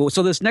 Well,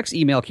 so this next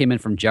email came in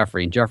from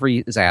Jeffrey, and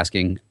Jeffrey is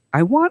asking,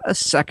 I want a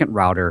second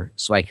router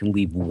so I can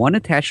leave one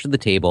attached to the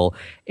table,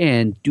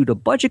 and due to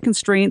budget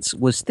constraints,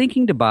 was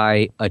thinking to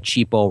buy a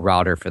cheapo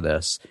router for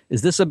this.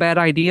 Is this a bad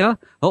idea?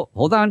 Oh,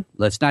 hold on.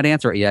 Let's not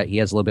answer it yet. He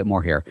has a little bit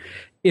more here.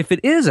 If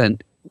it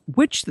isn't,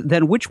 which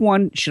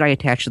one should I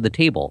attach to the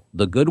table?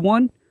 The good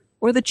one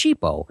or the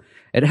cheapo?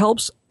 It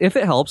helps. If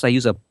it helps, I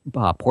use a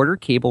Porter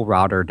cable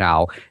router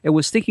now. I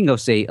was thinking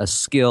of, say, a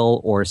Skill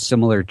or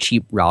similar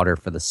cheap router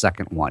for the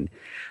second one.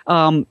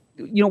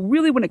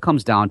 Really, when it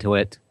comes down to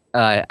it,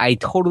 I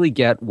totally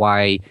get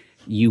why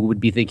you would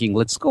be thinking,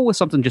 let's go with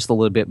something just a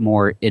little bit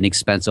more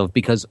inexpensive,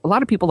 because a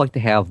lot of people like to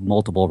have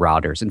multiple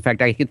routers. In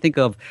fact, I can think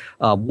of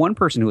one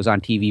person who was on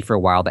TV for a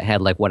while that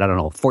had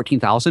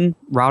 14,000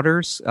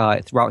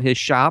 routers throughout his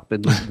shop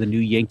in the new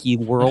Yankee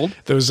world.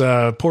 Those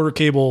Porter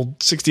Cable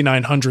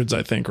 6900s,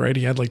 I think, right?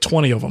 He had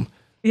 20 of them.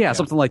 Yeah,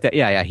 something like that.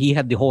 Yeah. He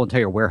had the whole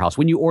entire warehouse.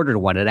 When you ordered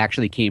one, it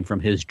actually came from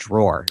his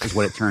drawer, is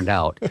what it turned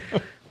out.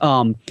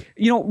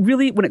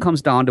 Really, when it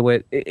comes down to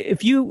it,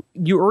 if you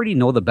already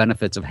know the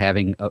benefits of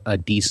having a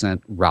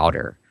decent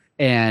router,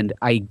 and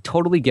I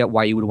totally get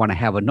why you would want to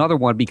have another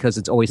one, because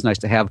it's always nice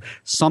to have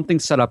something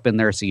set up in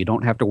there so you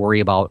don't have to worry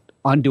about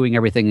undoing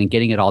everything and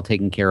getting it all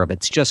taken care of.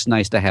 It's just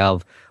nice to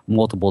have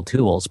multiple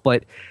tools.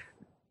 But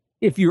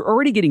if you're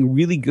already getting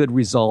really good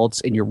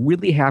results and you're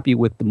really happy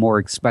with the more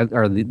expensive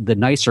or the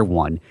nicer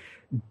one,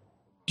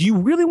 do you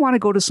really want to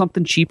go to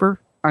something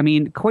cheaper? I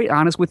mean, quite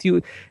honest with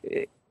you,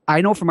 I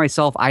know for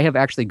myself, I have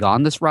actually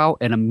gone this route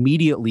and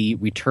immediately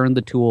returned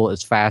the tool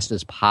as fast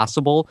as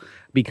possible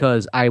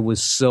because I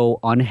was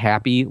so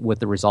unhappy with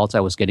the results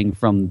I was getting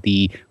from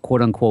the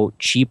quote-unquote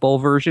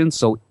cheapo version.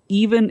 So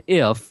even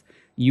if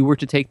you were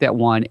to take that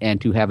one and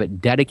to have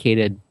it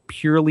dedicated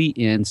purely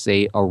in,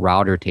 say, a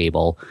router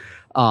table,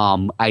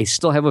 I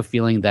still have a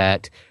feeling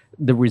that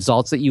the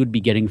results that you would be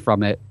getting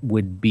from it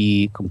would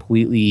be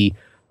completely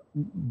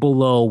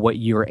below what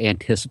you're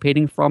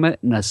anticipating from it,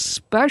 and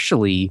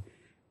especially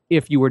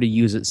if you were to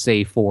use it,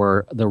 say,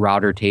 for the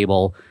router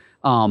table.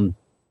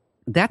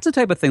 That's the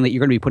type of thing that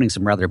you're going to be putting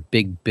some rather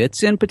big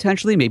bits in,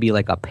 potentially, maybe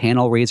like a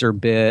panel raiser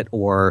bit,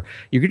 or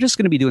you're just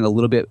going to be doing a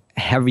little bit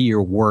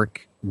heavier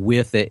work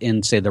with it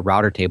in, say, the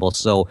router table.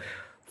 So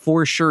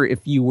for sure, if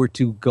you were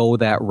to go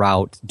that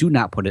route, do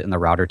not put it in the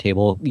router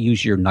table.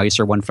 Use your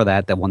nicer one for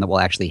that, the one that will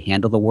actually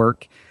handle the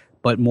work.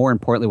 But more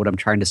importantly, what I'm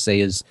trying to say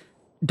is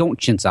don't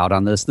chintz out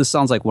on this. This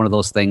sounds like one of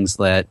those things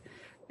that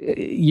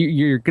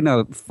you're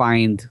going to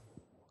find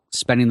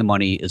spending the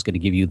money is going to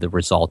give you the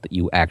result that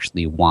you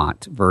actually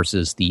want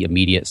versus the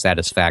immediate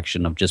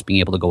satisfaction of just being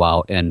able to go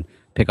out and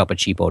pick up a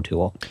cheapo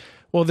tool.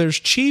 Well, there's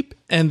cheap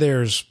and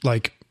there's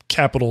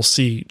capital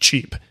C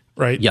cheap,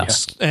 right?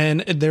 Yes.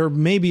 And there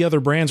may be other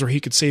brands where he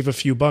could save a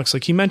few bucks.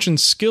 Like he mentioned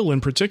Skill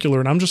in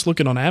particular, and I'm just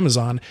looking on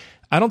Amazon.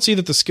 I don't see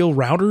that the Skill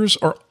routers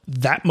are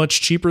that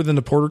much cheaper than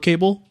the Porter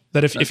cable.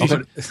 That if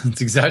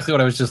that's exactly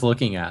what I was just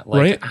looking at.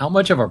 Right? How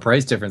much of a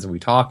price difference are we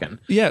talking?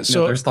 Yeah,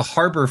 so there's the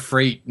Harbor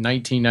Freight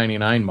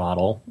 1999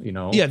 model.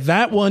 Yeah,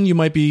 that one you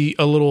might be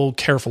a little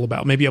careful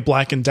about. Maybe a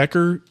Black &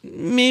 Decker.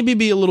 Maybe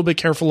be a little bit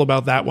careful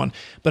about that one.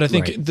 But I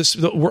think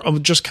we're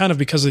just kind of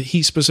because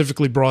he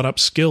specifically brought up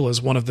Skill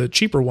as one of the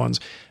cheaper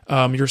ones.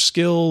 Your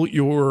Skill,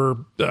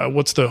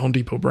 what's the Home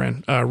Depot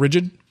brand?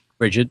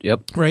 Rigid, yep.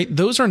 Right,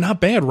 those are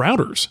not bad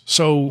routers.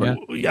 So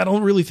I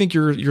don't really think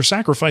you're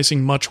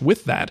sacrificing much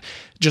with that.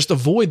 Just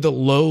avoid the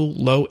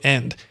low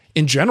end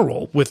in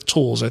general with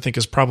tools. I think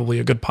is probably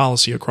a good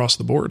policy across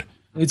the board.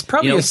 It's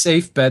probably a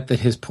safe bet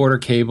that his Porter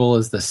cable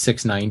is the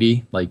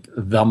 690, like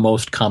the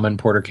most common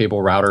Porter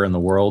cable router in the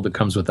world. It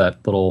comes with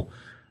that little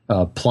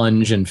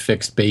plunge and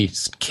fixed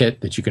base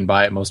kit that you can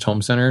buy at most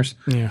home centers.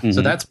 Yeah. Mm-hmm.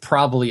 So that's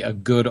probably a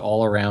good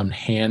all around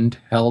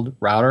handheld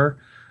router.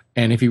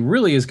 And if he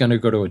really is going to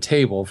go to a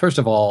table, first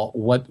of all,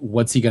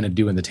 what's he going to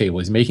do in the table?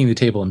 He's making the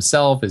table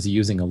himself. Is he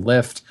using a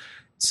lift?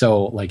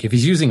 So, if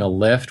he's using a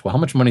lift, well, how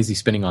much money is he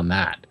spending on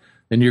that?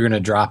 then you're going to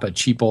drop a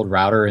cheap old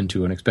router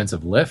into an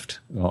expensive lift.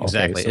 Well,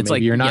 Exactly. so It's maybe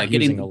like you're not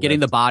getting using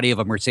the body of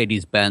a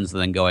Mercedes-Benz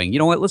and then going, you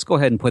know what, let's go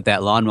ahead and put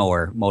that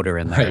lawnmower motor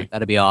in there. Right.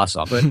 That'd be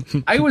awesome.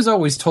 But I was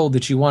always told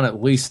that you want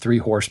at least 3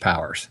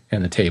 horsepowers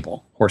in the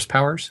table.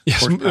 Horsepowers? Yes,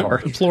 Horsepower.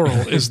 plural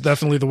is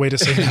definitely the way to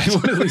say that. You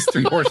want at least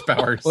 3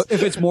 horsepowers. Well,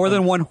 if it's more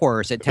than one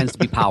horse, it tends to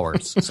be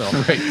powers. So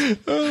Right.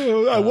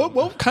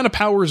 What kind of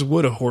powers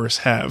would a horse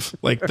have?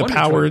 Like the 1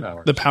 to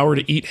 12 the power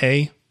to eat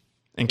hay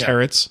and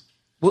carrots?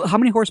 well, how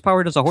many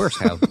horsepower does a horse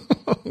have?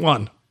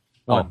 One.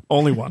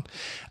 Only one.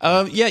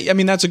 Yeah, I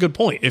mean, that's a good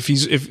point.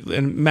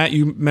 And Matt,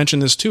 you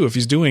mentioned this too. If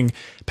he's doing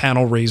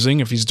panel raising,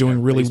 if he's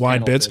doing really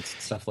wide bits,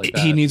 stuff like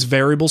that. he needs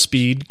variable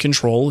speed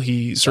control.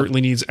 He certainly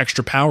needs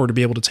extra power to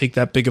be able to take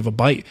that big of a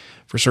bite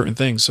for certain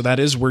things. So that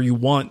is where you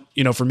want,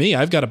 for me,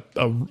 I've got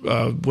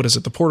what is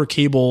it? The Porter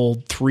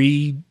Cable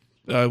 3,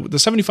 the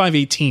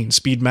 7518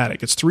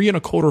 Speedmatic. It's 3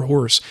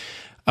 1/4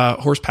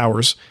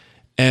 horsepowers.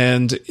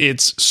 And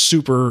it's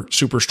super,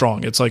 super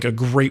strong. It's like a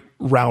great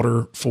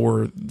router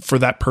for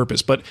that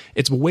purpose, but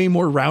it's way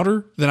more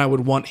router than I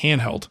would want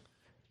handheld.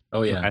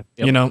 Oh yeah.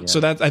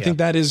 So that I think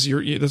that is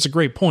that's a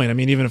great point. I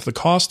mean, even if the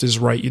cost is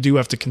right, you do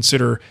have to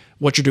consider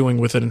what you're doing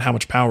with it and how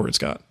much power it's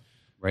got.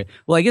 Right.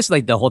 Well, I guess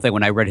like the whole thing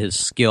when I read his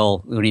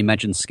skill, when he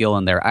mentioned skill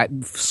in there, I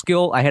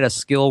had a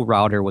skill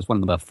router, was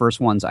one of the first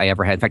ones I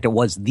ever had. In fact, it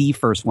was the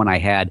first one I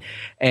had.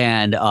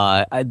 And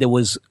there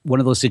was one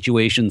of those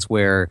situations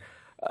where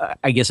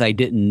I guess I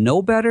didn't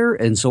know better,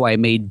 and so I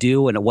made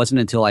do, and it wasn't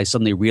until I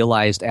suddenly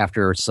realized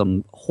after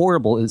some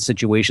horrible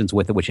situations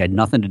with it, which had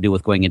nothing to do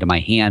with going into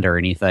my hand or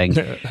anything,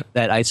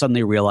 that I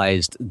suddenly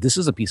realized this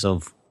is a piece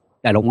of,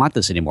 I don't want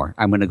this anymore.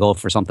 I'm going to go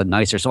for something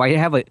nicer. So I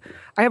have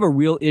a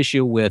real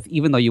issue with,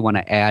 even though you want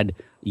to add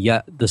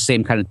the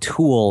same kind of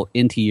tool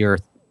into your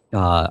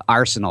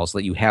arsenal so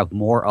that you have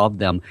more of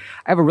them,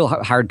 I have a real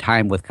hard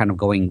time with kind of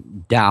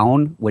going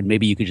down when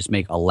maybe you could just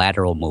make a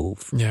lateral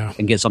move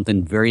and get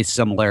something very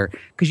similar,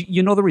 because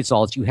you know the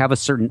results. You have a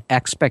certain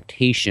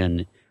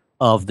expectation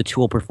of the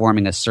tool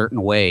performing a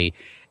certain way,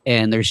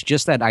 and there's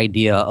just that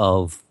idea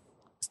of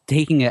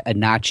taking it a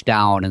notch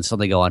down and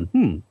suddenly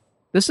going,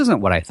 this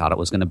isn't what I thought it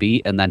was going to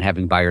be, and then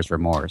having buyer's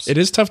remorse. It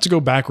is tough to go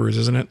backwards,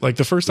 isn't it? Like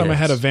the first time I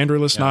had a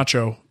Vanderlist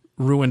nacho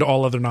ruined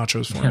all other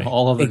nachos for me.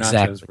 All other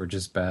nachos were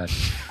just bad.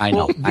 I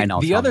know.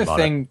 The other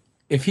thing,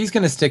 if he's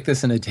going to stick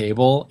this in a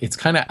table, it's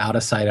kind of out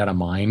of sight, out of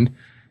mind.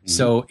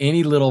 So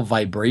any little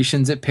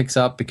vibrations it picks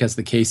up because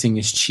the casing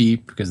is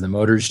cheap, because the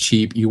motor is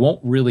cheap, you won't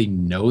really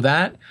know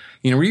that.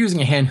 We're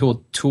using a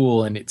handheld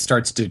tool and it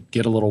starts to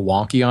get a little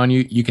wonky on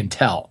you. You can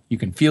tell. You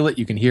can feel it.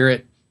 You can hear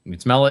it. You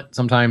can smell it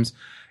sometimes.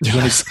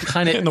 When it's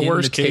kind of in the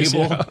worst case,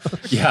 table,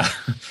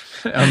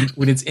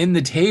 when it's in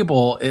the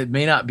table, it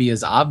may not be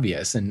as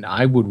obvious, and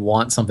I would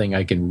want something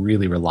I can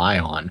really rely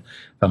on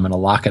if I'm going to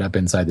lock it up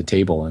inside the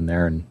table in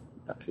there, and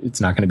it's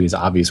not going to be as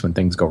obvious when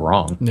things go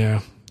wrong.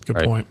 Yeah,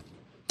 good point.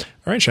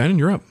 All right, Shannon,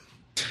 you're up.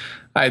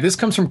 All right, this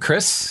comes from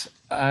Chris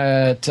over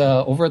at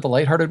the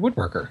Lighthearted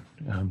Woodworker.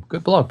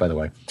 Good blog, by the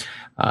way.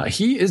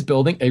 He is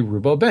building a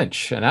Rubo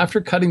bench, and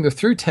after cutting the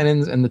through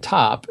tenons and the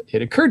top,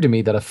 it occurred to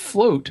me that a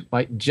float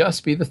might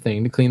just be the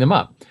thing to clean them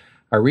up.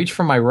 I reached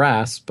for my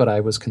rasp, but I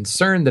was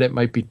concerned that it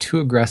might be too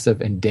aggressive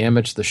and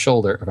damage the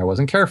shoulder if I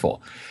wasn't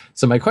careful.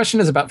 So my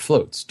question is about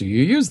floats. Do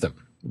you use them?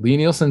 Lee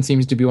Nielsen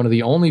seems to be one of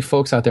the only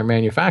folks out there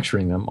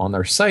manufacturing them. On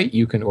their site,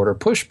 you can order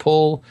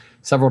push-pull,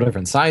 several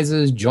different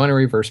sizes,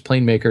 joinery versus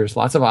plane makers,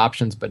 lots of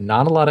options, but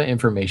not a lot of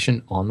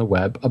information on the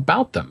web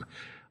about them,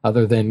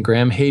 other than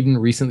Graham Hayden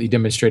recently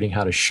demonstrating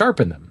how to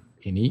sharpen them.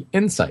 Any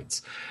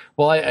insights?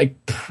 Well, I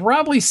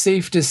probably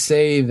safe to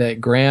say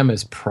that Graham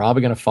is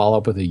probably going to follow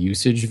up with a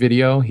usage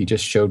video. He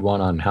just showed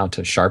one on how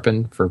to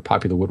sharpen for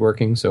popular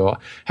woodworking. So I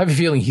have a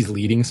feeling he's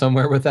leading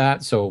somewhere with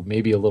that. So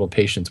maybe a little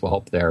patience will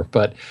help there.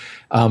 But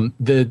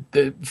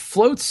the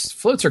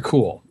floats are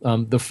cool.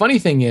 The funny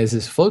thing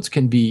is floats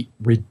can be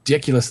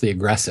ridiculously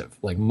aggressive,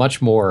 like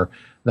much more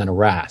than a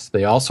rasp.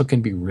 They also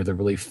can be really,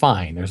 really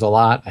fine. There's a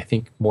lot, I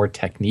think, more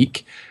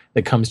technique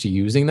that comes to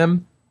using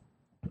them.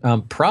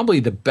 Probably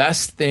the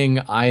best thing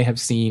I have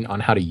seen on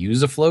how to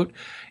use a float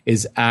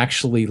is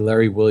actually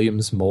Larry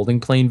Williams'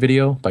 molding plane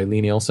video by Lee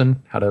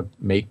Nielsen, how to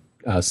make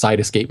side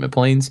escapement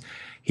planes.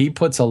 He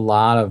puts a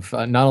lot of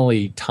not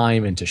only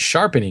time into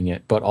sharpening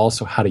it, but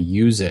also how to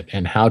use it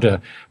and how to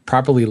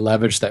properly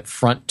leverage that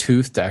front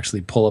tooth to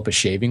actually pull up a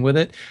shaving with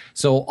it.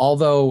 So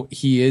although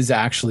he is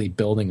actually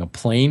building a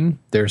plane,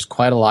 there's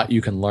quite a lot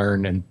you can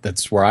learn, and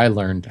that's where I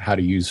learned how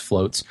to use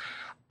floats.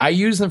 I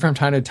use them from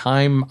time to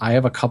time. I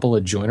have a couple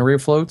of joinery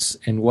floats,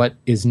 and what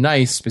is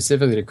nice,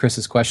 specifically to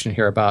Chris's question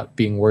here about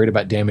being worried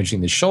about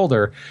damaging the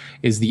shoulder,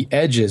 is the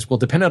edges. Well,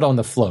 depending on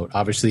the float,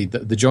 obviously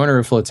the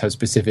joinery floats have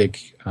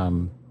specific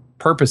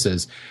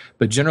purposes,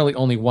 but generally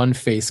only one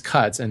face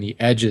cuts and the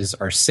edges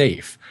are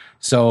safe.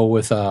 So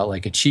with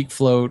like a cheek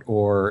float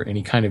or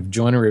any kind of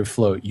joinery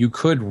float, you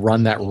could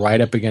run that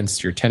right up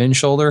against your tenon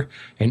shoulder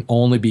and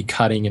only be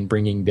cutting and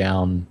bringing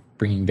down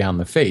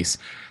the face.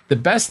 The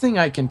best thing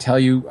I can tell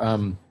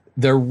you,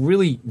 they're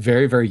really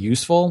very, very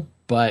useful,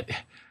 but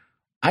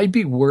I'd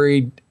be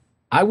worried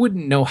I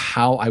wouldn't know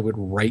how I would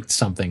write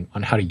something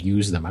on how to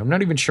use them. I'm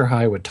not even sure how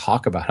I would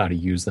talk about how to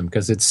use them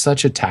because it's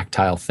such a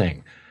tactile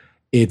thing.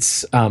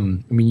 It's, I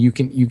mean, you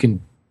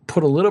can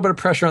put a little bit of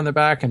pressure on the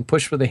back and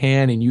push with a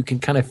hand, and you can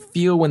kind of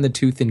feel when the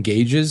tooth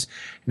engages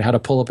and how to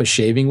pull up a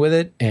shaving with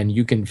it. And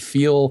you can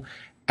feel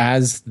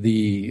as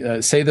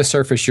the, say the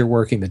surface you're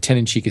working, the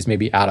tenon cheek is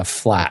maybe out of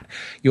flat.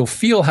 You'll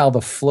feel how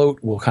the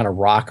float will kind of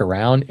rock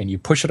around, and you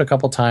push it a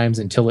couple times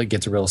until it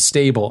gets real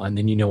stable, and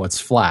then you know it's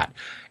flat.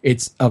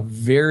 It's a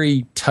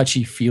very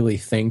touchy-feely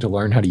thing to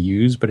learn how to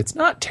use, but it's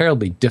not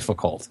terribly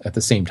difficult at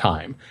the same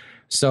time.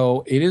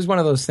 So it is one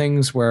of those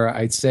things where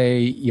I'd say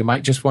you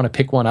might just want to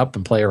pick one up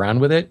and play around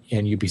with it,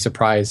 and you'd be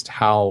surprised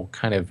how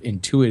kind of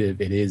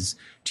intuitive it is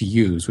to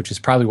use, which is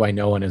probably why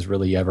no one has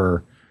really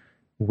ever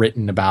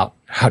written about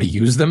how to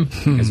use them.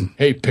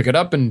 Hey, pick it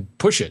up and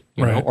push it,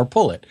 you know, or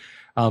pull it.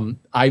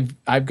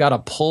 I've got a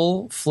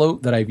pull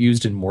float that I've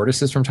used in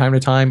mortises from time to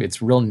time.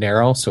 It's real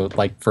narrow, so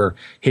like for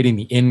hitting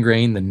the end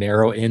grain, the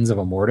narrow ends of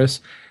a mortise,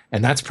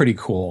 and that's pretty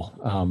cool.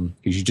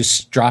 Because you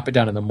just drop it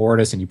down in the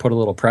mortise and you put a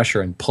little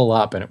pressure and pull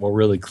up, and it will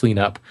really clean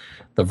up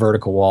the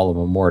vertical wall of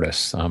a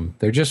mortise.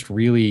 They're just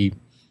really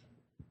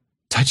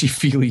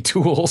touchy-feely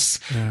tools.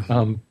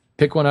 Yeah.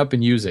 Pick one up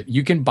and use it.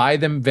 You can buy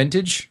them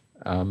vintage.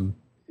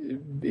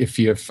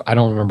 If I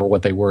don't remember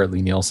what they were at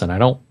Lee Nielsen. I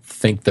don't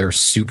think they're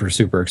super,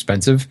 super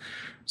expensive.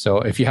 So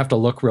if you have to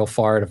look real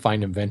far to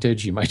find them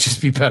vintage, you might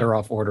just be better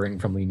off ordering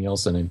from Lee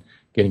Nielsen and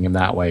getting them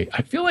that way.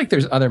 I feel like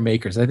there's other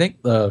makers. I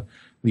think the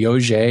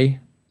Auger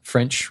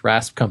French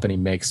rasp company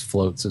makes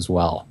floats as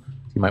well.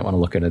 You might want to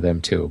look into them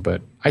too.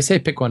 But I say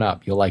pick one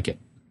up. You'll like it.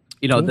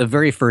 You know, the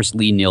very first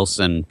Lee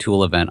Nielsen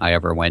tool event I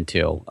ever went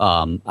to,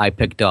 I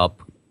picked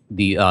up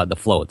the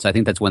floats. I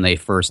think that's when they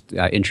first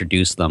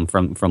introduced them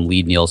from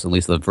Lee Nielsen, at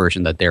least the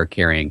version that they're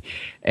carrying.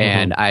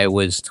 And I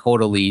was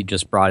totally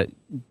just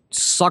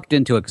sucked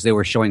into it because they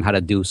were showing how to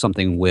do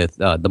something with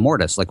the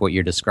mortise, like what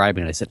you're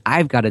describing. And I said,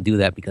 I've got to do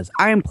that because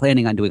I am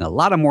planning on doing a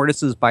lot of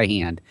mortises by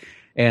hand.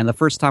 And the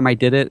first time I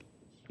did it,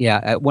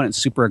 I went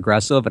super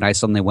aggressive, and I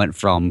suddenly went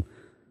from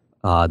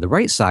the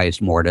right-sized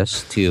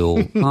mortise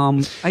to,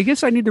 I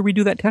guess I need to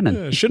redo that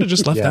tenon. Should have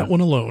just left that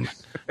one alone.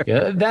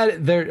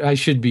 I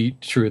should be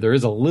true. There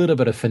is a little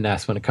bit of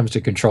finesse when it comes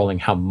to controlling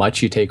how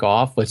much you take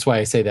off. That's why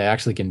I say they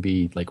actually can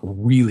be like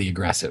really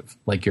aggressive,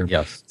 like your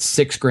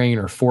 6 grain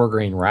or 4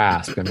 grain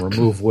rasp, and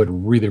remove wood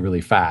really,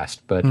 really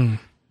fast. But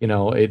you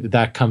know,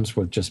 that comes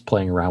with just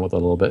playing around with it a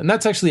little bit. And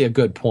that's actually a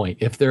good point.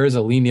 If there is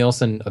a Lee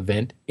Nielsen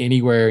event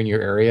anywhere in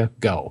your area,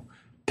 go.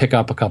 Pick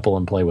up a couple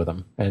and play with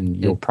them, and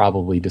you'll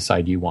probably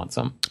decide you want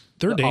some.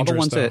 They're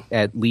dangerous, all the ones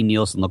at Lee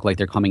Nielsen look like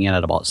they're coming in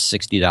at about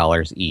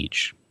 $60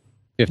 each.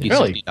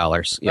 $50,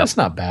 $60. Yep. That's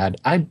not bad.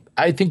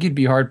 I think you'd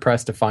be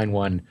hard-pressed to find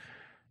one,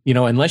 you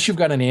know, unless you've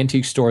got an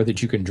antique store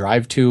that you can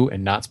drive to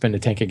and not spend a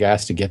tank of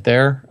gas to get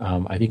there.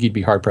 I think you'd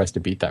be hard-pressed to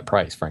beat that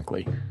price,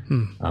 frankly.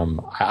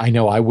 I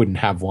know I wouldn't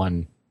have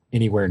one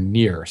anywhere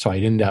near, so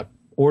I'd end up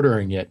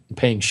ordering it and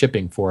paying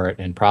shipping for it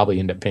and probably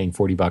end up paying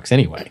 $40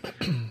 anyway.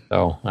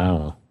 So, I don't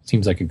know.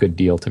 Seems like a good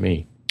deal to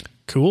me.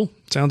 Cool.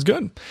 Sounds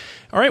good.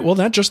 All right. Well,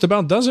 that just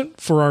about does it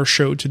for our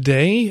show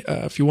today.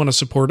 If you want to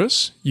support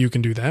us, you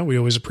can do that. We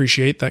always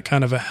appreciate that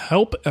kind of a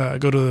help.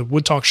 Go to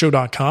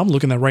woodtalkshow.com,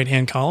 look in that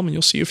right-hand column, and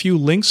you'll see a few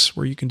links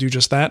where you can do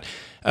just that.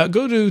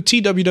 Go to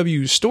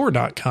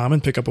twwstore.com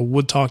and pick up a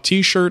Wood Talk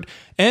t-shirt.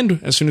 And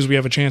as soon as we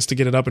have a chance to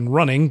get it up and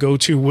running, go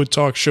to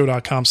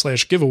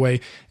woodtalkshow.com/giveaway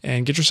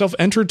and get yourself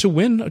entered to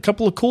win a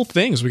couple of cool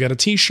things. We got a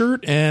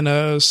t-shirt and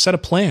a set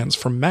of plans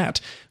from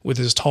Matt with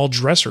his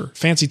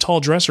fancy tall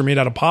dresser made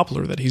out of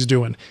poplar that he's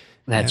doing.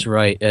 That's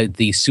right.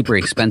 The super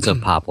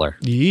expensive poplar.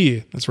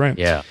 Yeah, that's right.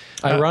 Yeah.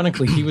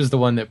 Ironically, he was the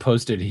one that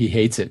posted he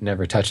hates it,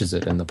 never touches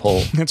it in the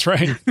poll. That's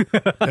right.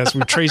 Yes,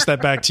 we traced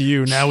that back to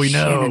you. Now we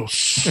know.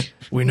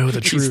 We know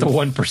the truth. He's the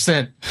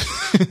 1%.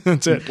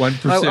 That's it.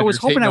 1%. I was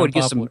hoping I would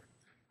get some.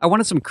 I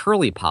wanted some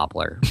curly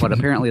poplar, but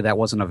apparently that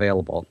wasn't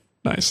available.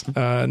 Nice.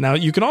 Now,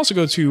 you can also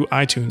go to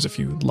iTunes if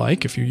you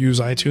like. If you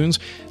use iTunes,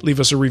 leave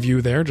us a review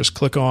there. Just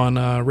click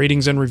on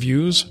ratings and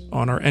reviews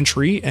on our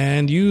entry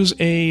and use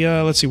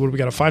a, let's see, what do we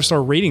got? A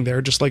 5-star rating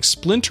there, just like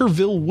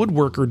Splinterville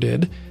Woodworker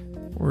did.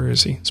 Where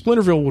is he?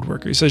 Splinterville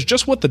Woodworker. He says,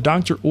 just what the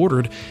doctor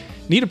ordered.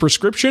 Need a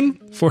prescription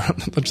for,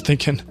 I'm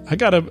thinking, I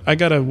got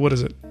a, what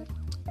is it?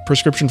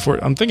 Prescription for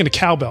it. I'm thinking of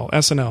Cowbell,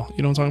 SNL.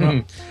 You know what I'm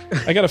talking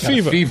about? I got a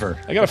fever.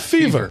 I got a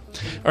fever.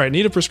 All right,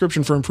 need a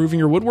prescription for improving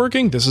your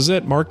woodworking? This is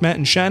it. Mark, Matt,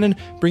 and Shannon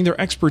bring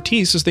their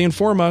expertise as they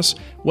inform us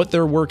what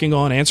they're working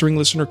on, answering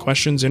listener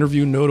questions,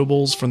 interview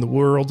notables from the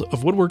world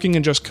of woodworking,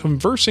 and just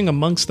conversing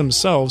amongst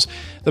themselves.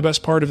 The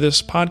best part of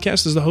this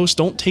podcast is the hosts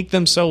don't take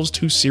themselves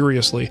too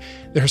seriously.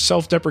 Their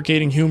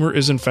self-deprecating humor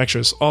is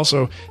infectious.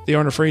 Also, they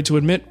aren't afraid to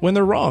admit when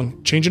they're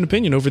wrong, change an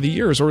opinion over the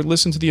years, or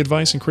listen to the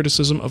advice and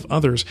criticism of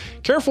others.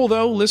 Careful,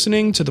 though.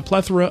 Listening to the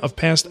plethora of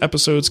past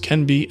episodes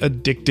can be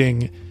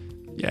addicting.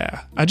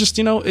 Yeah. I just,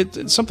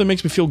 something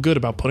makes me feel good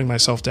about putting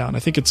myself down. I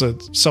think it's a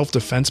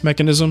self-defense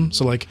mechanism.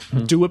 So,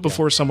 do it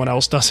before someone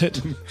else does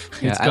it.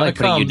 Yeah, I like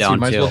putting you down, so you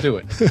might too. as well do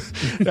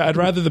it. I'd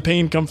rather the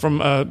pain come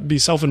from, be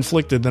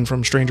self-inflicted than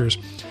from strangers.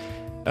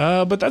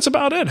 But that's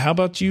about it. How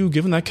about you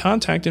giving that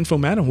contact info,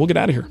 Matt, and we'll get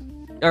out of here.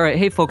 All right.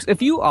 Hey, folks,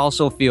 if you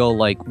also feel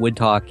like Wood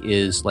Talk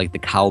is like the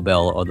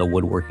cowbell of the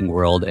woodworking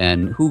world,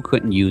 and who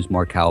couldn't use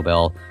more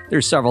cowbell,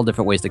 there's several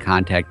different ways to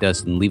contact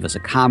us and leave us a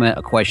comment,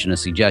 a question, a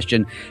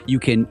suggestion. You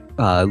can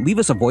leave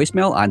us a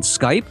voicemail on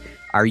Skype.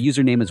 Our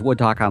username is Wood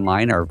Talk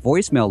Online. Our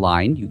voicemail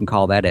line, you can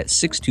call that at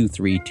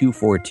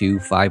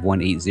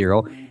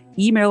 623-242-5180.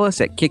 Email us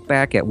at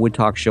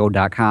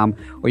kickback@woodtalkshow.com,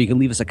 or you can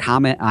leave us a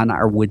comment on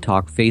our Wood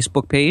Talk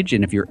Facebook page.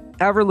 And if you're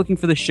ever looking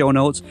for the show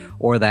notes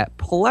or that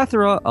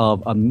plethora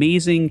of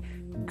amazing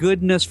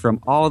goodness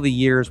from all the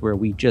years where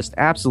we just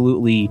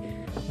absolutely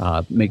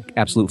make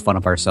absolute fun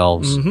of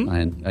ourselves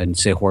and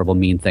say horrible,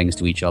 mean things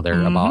to each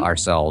other about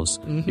ourselves,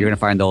 you're going to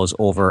find those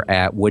over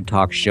at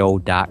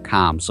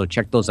woodtalkshow.com. So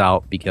check those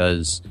out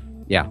because,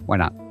 yeah, why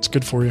not? It's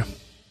good for you.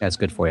 That's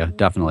good for you.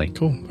 Definitely.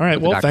 Cool. All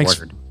right. Well,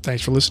 thanks.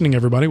 Thanks for listening,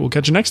 everybody. We'll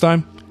catch you next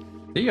time.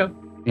 See ya.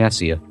 Yeah,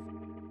 see ya.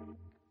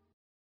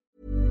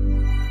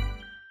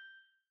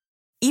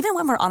 Even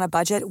when we're on a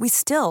budget, we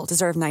still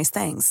deserve nice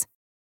things.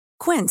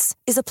 Quince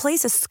is a place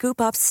to scoop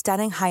up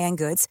stunning high-end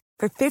goods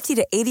for 50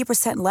 to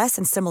 80% less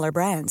than similar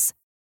brands.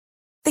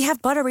 They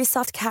have buttery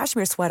soft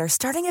cashmere sweaters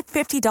starting at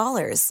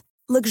 $50,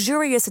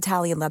 luxurious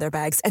Italian leather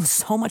bags, and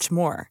so much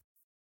more.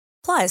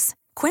 Plus,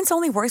 Quince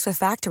only works with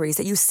factories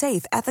that use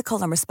safe,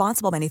 ethical, and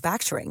responsible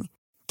manufacturing.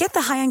 Get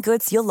the high-end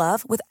goods you'll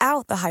love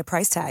without the high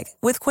price tag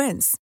with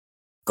Quince.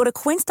 Go to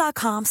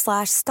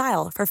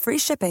quince.com/style for free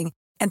shipping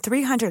and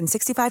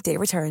 365-day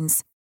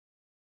returns.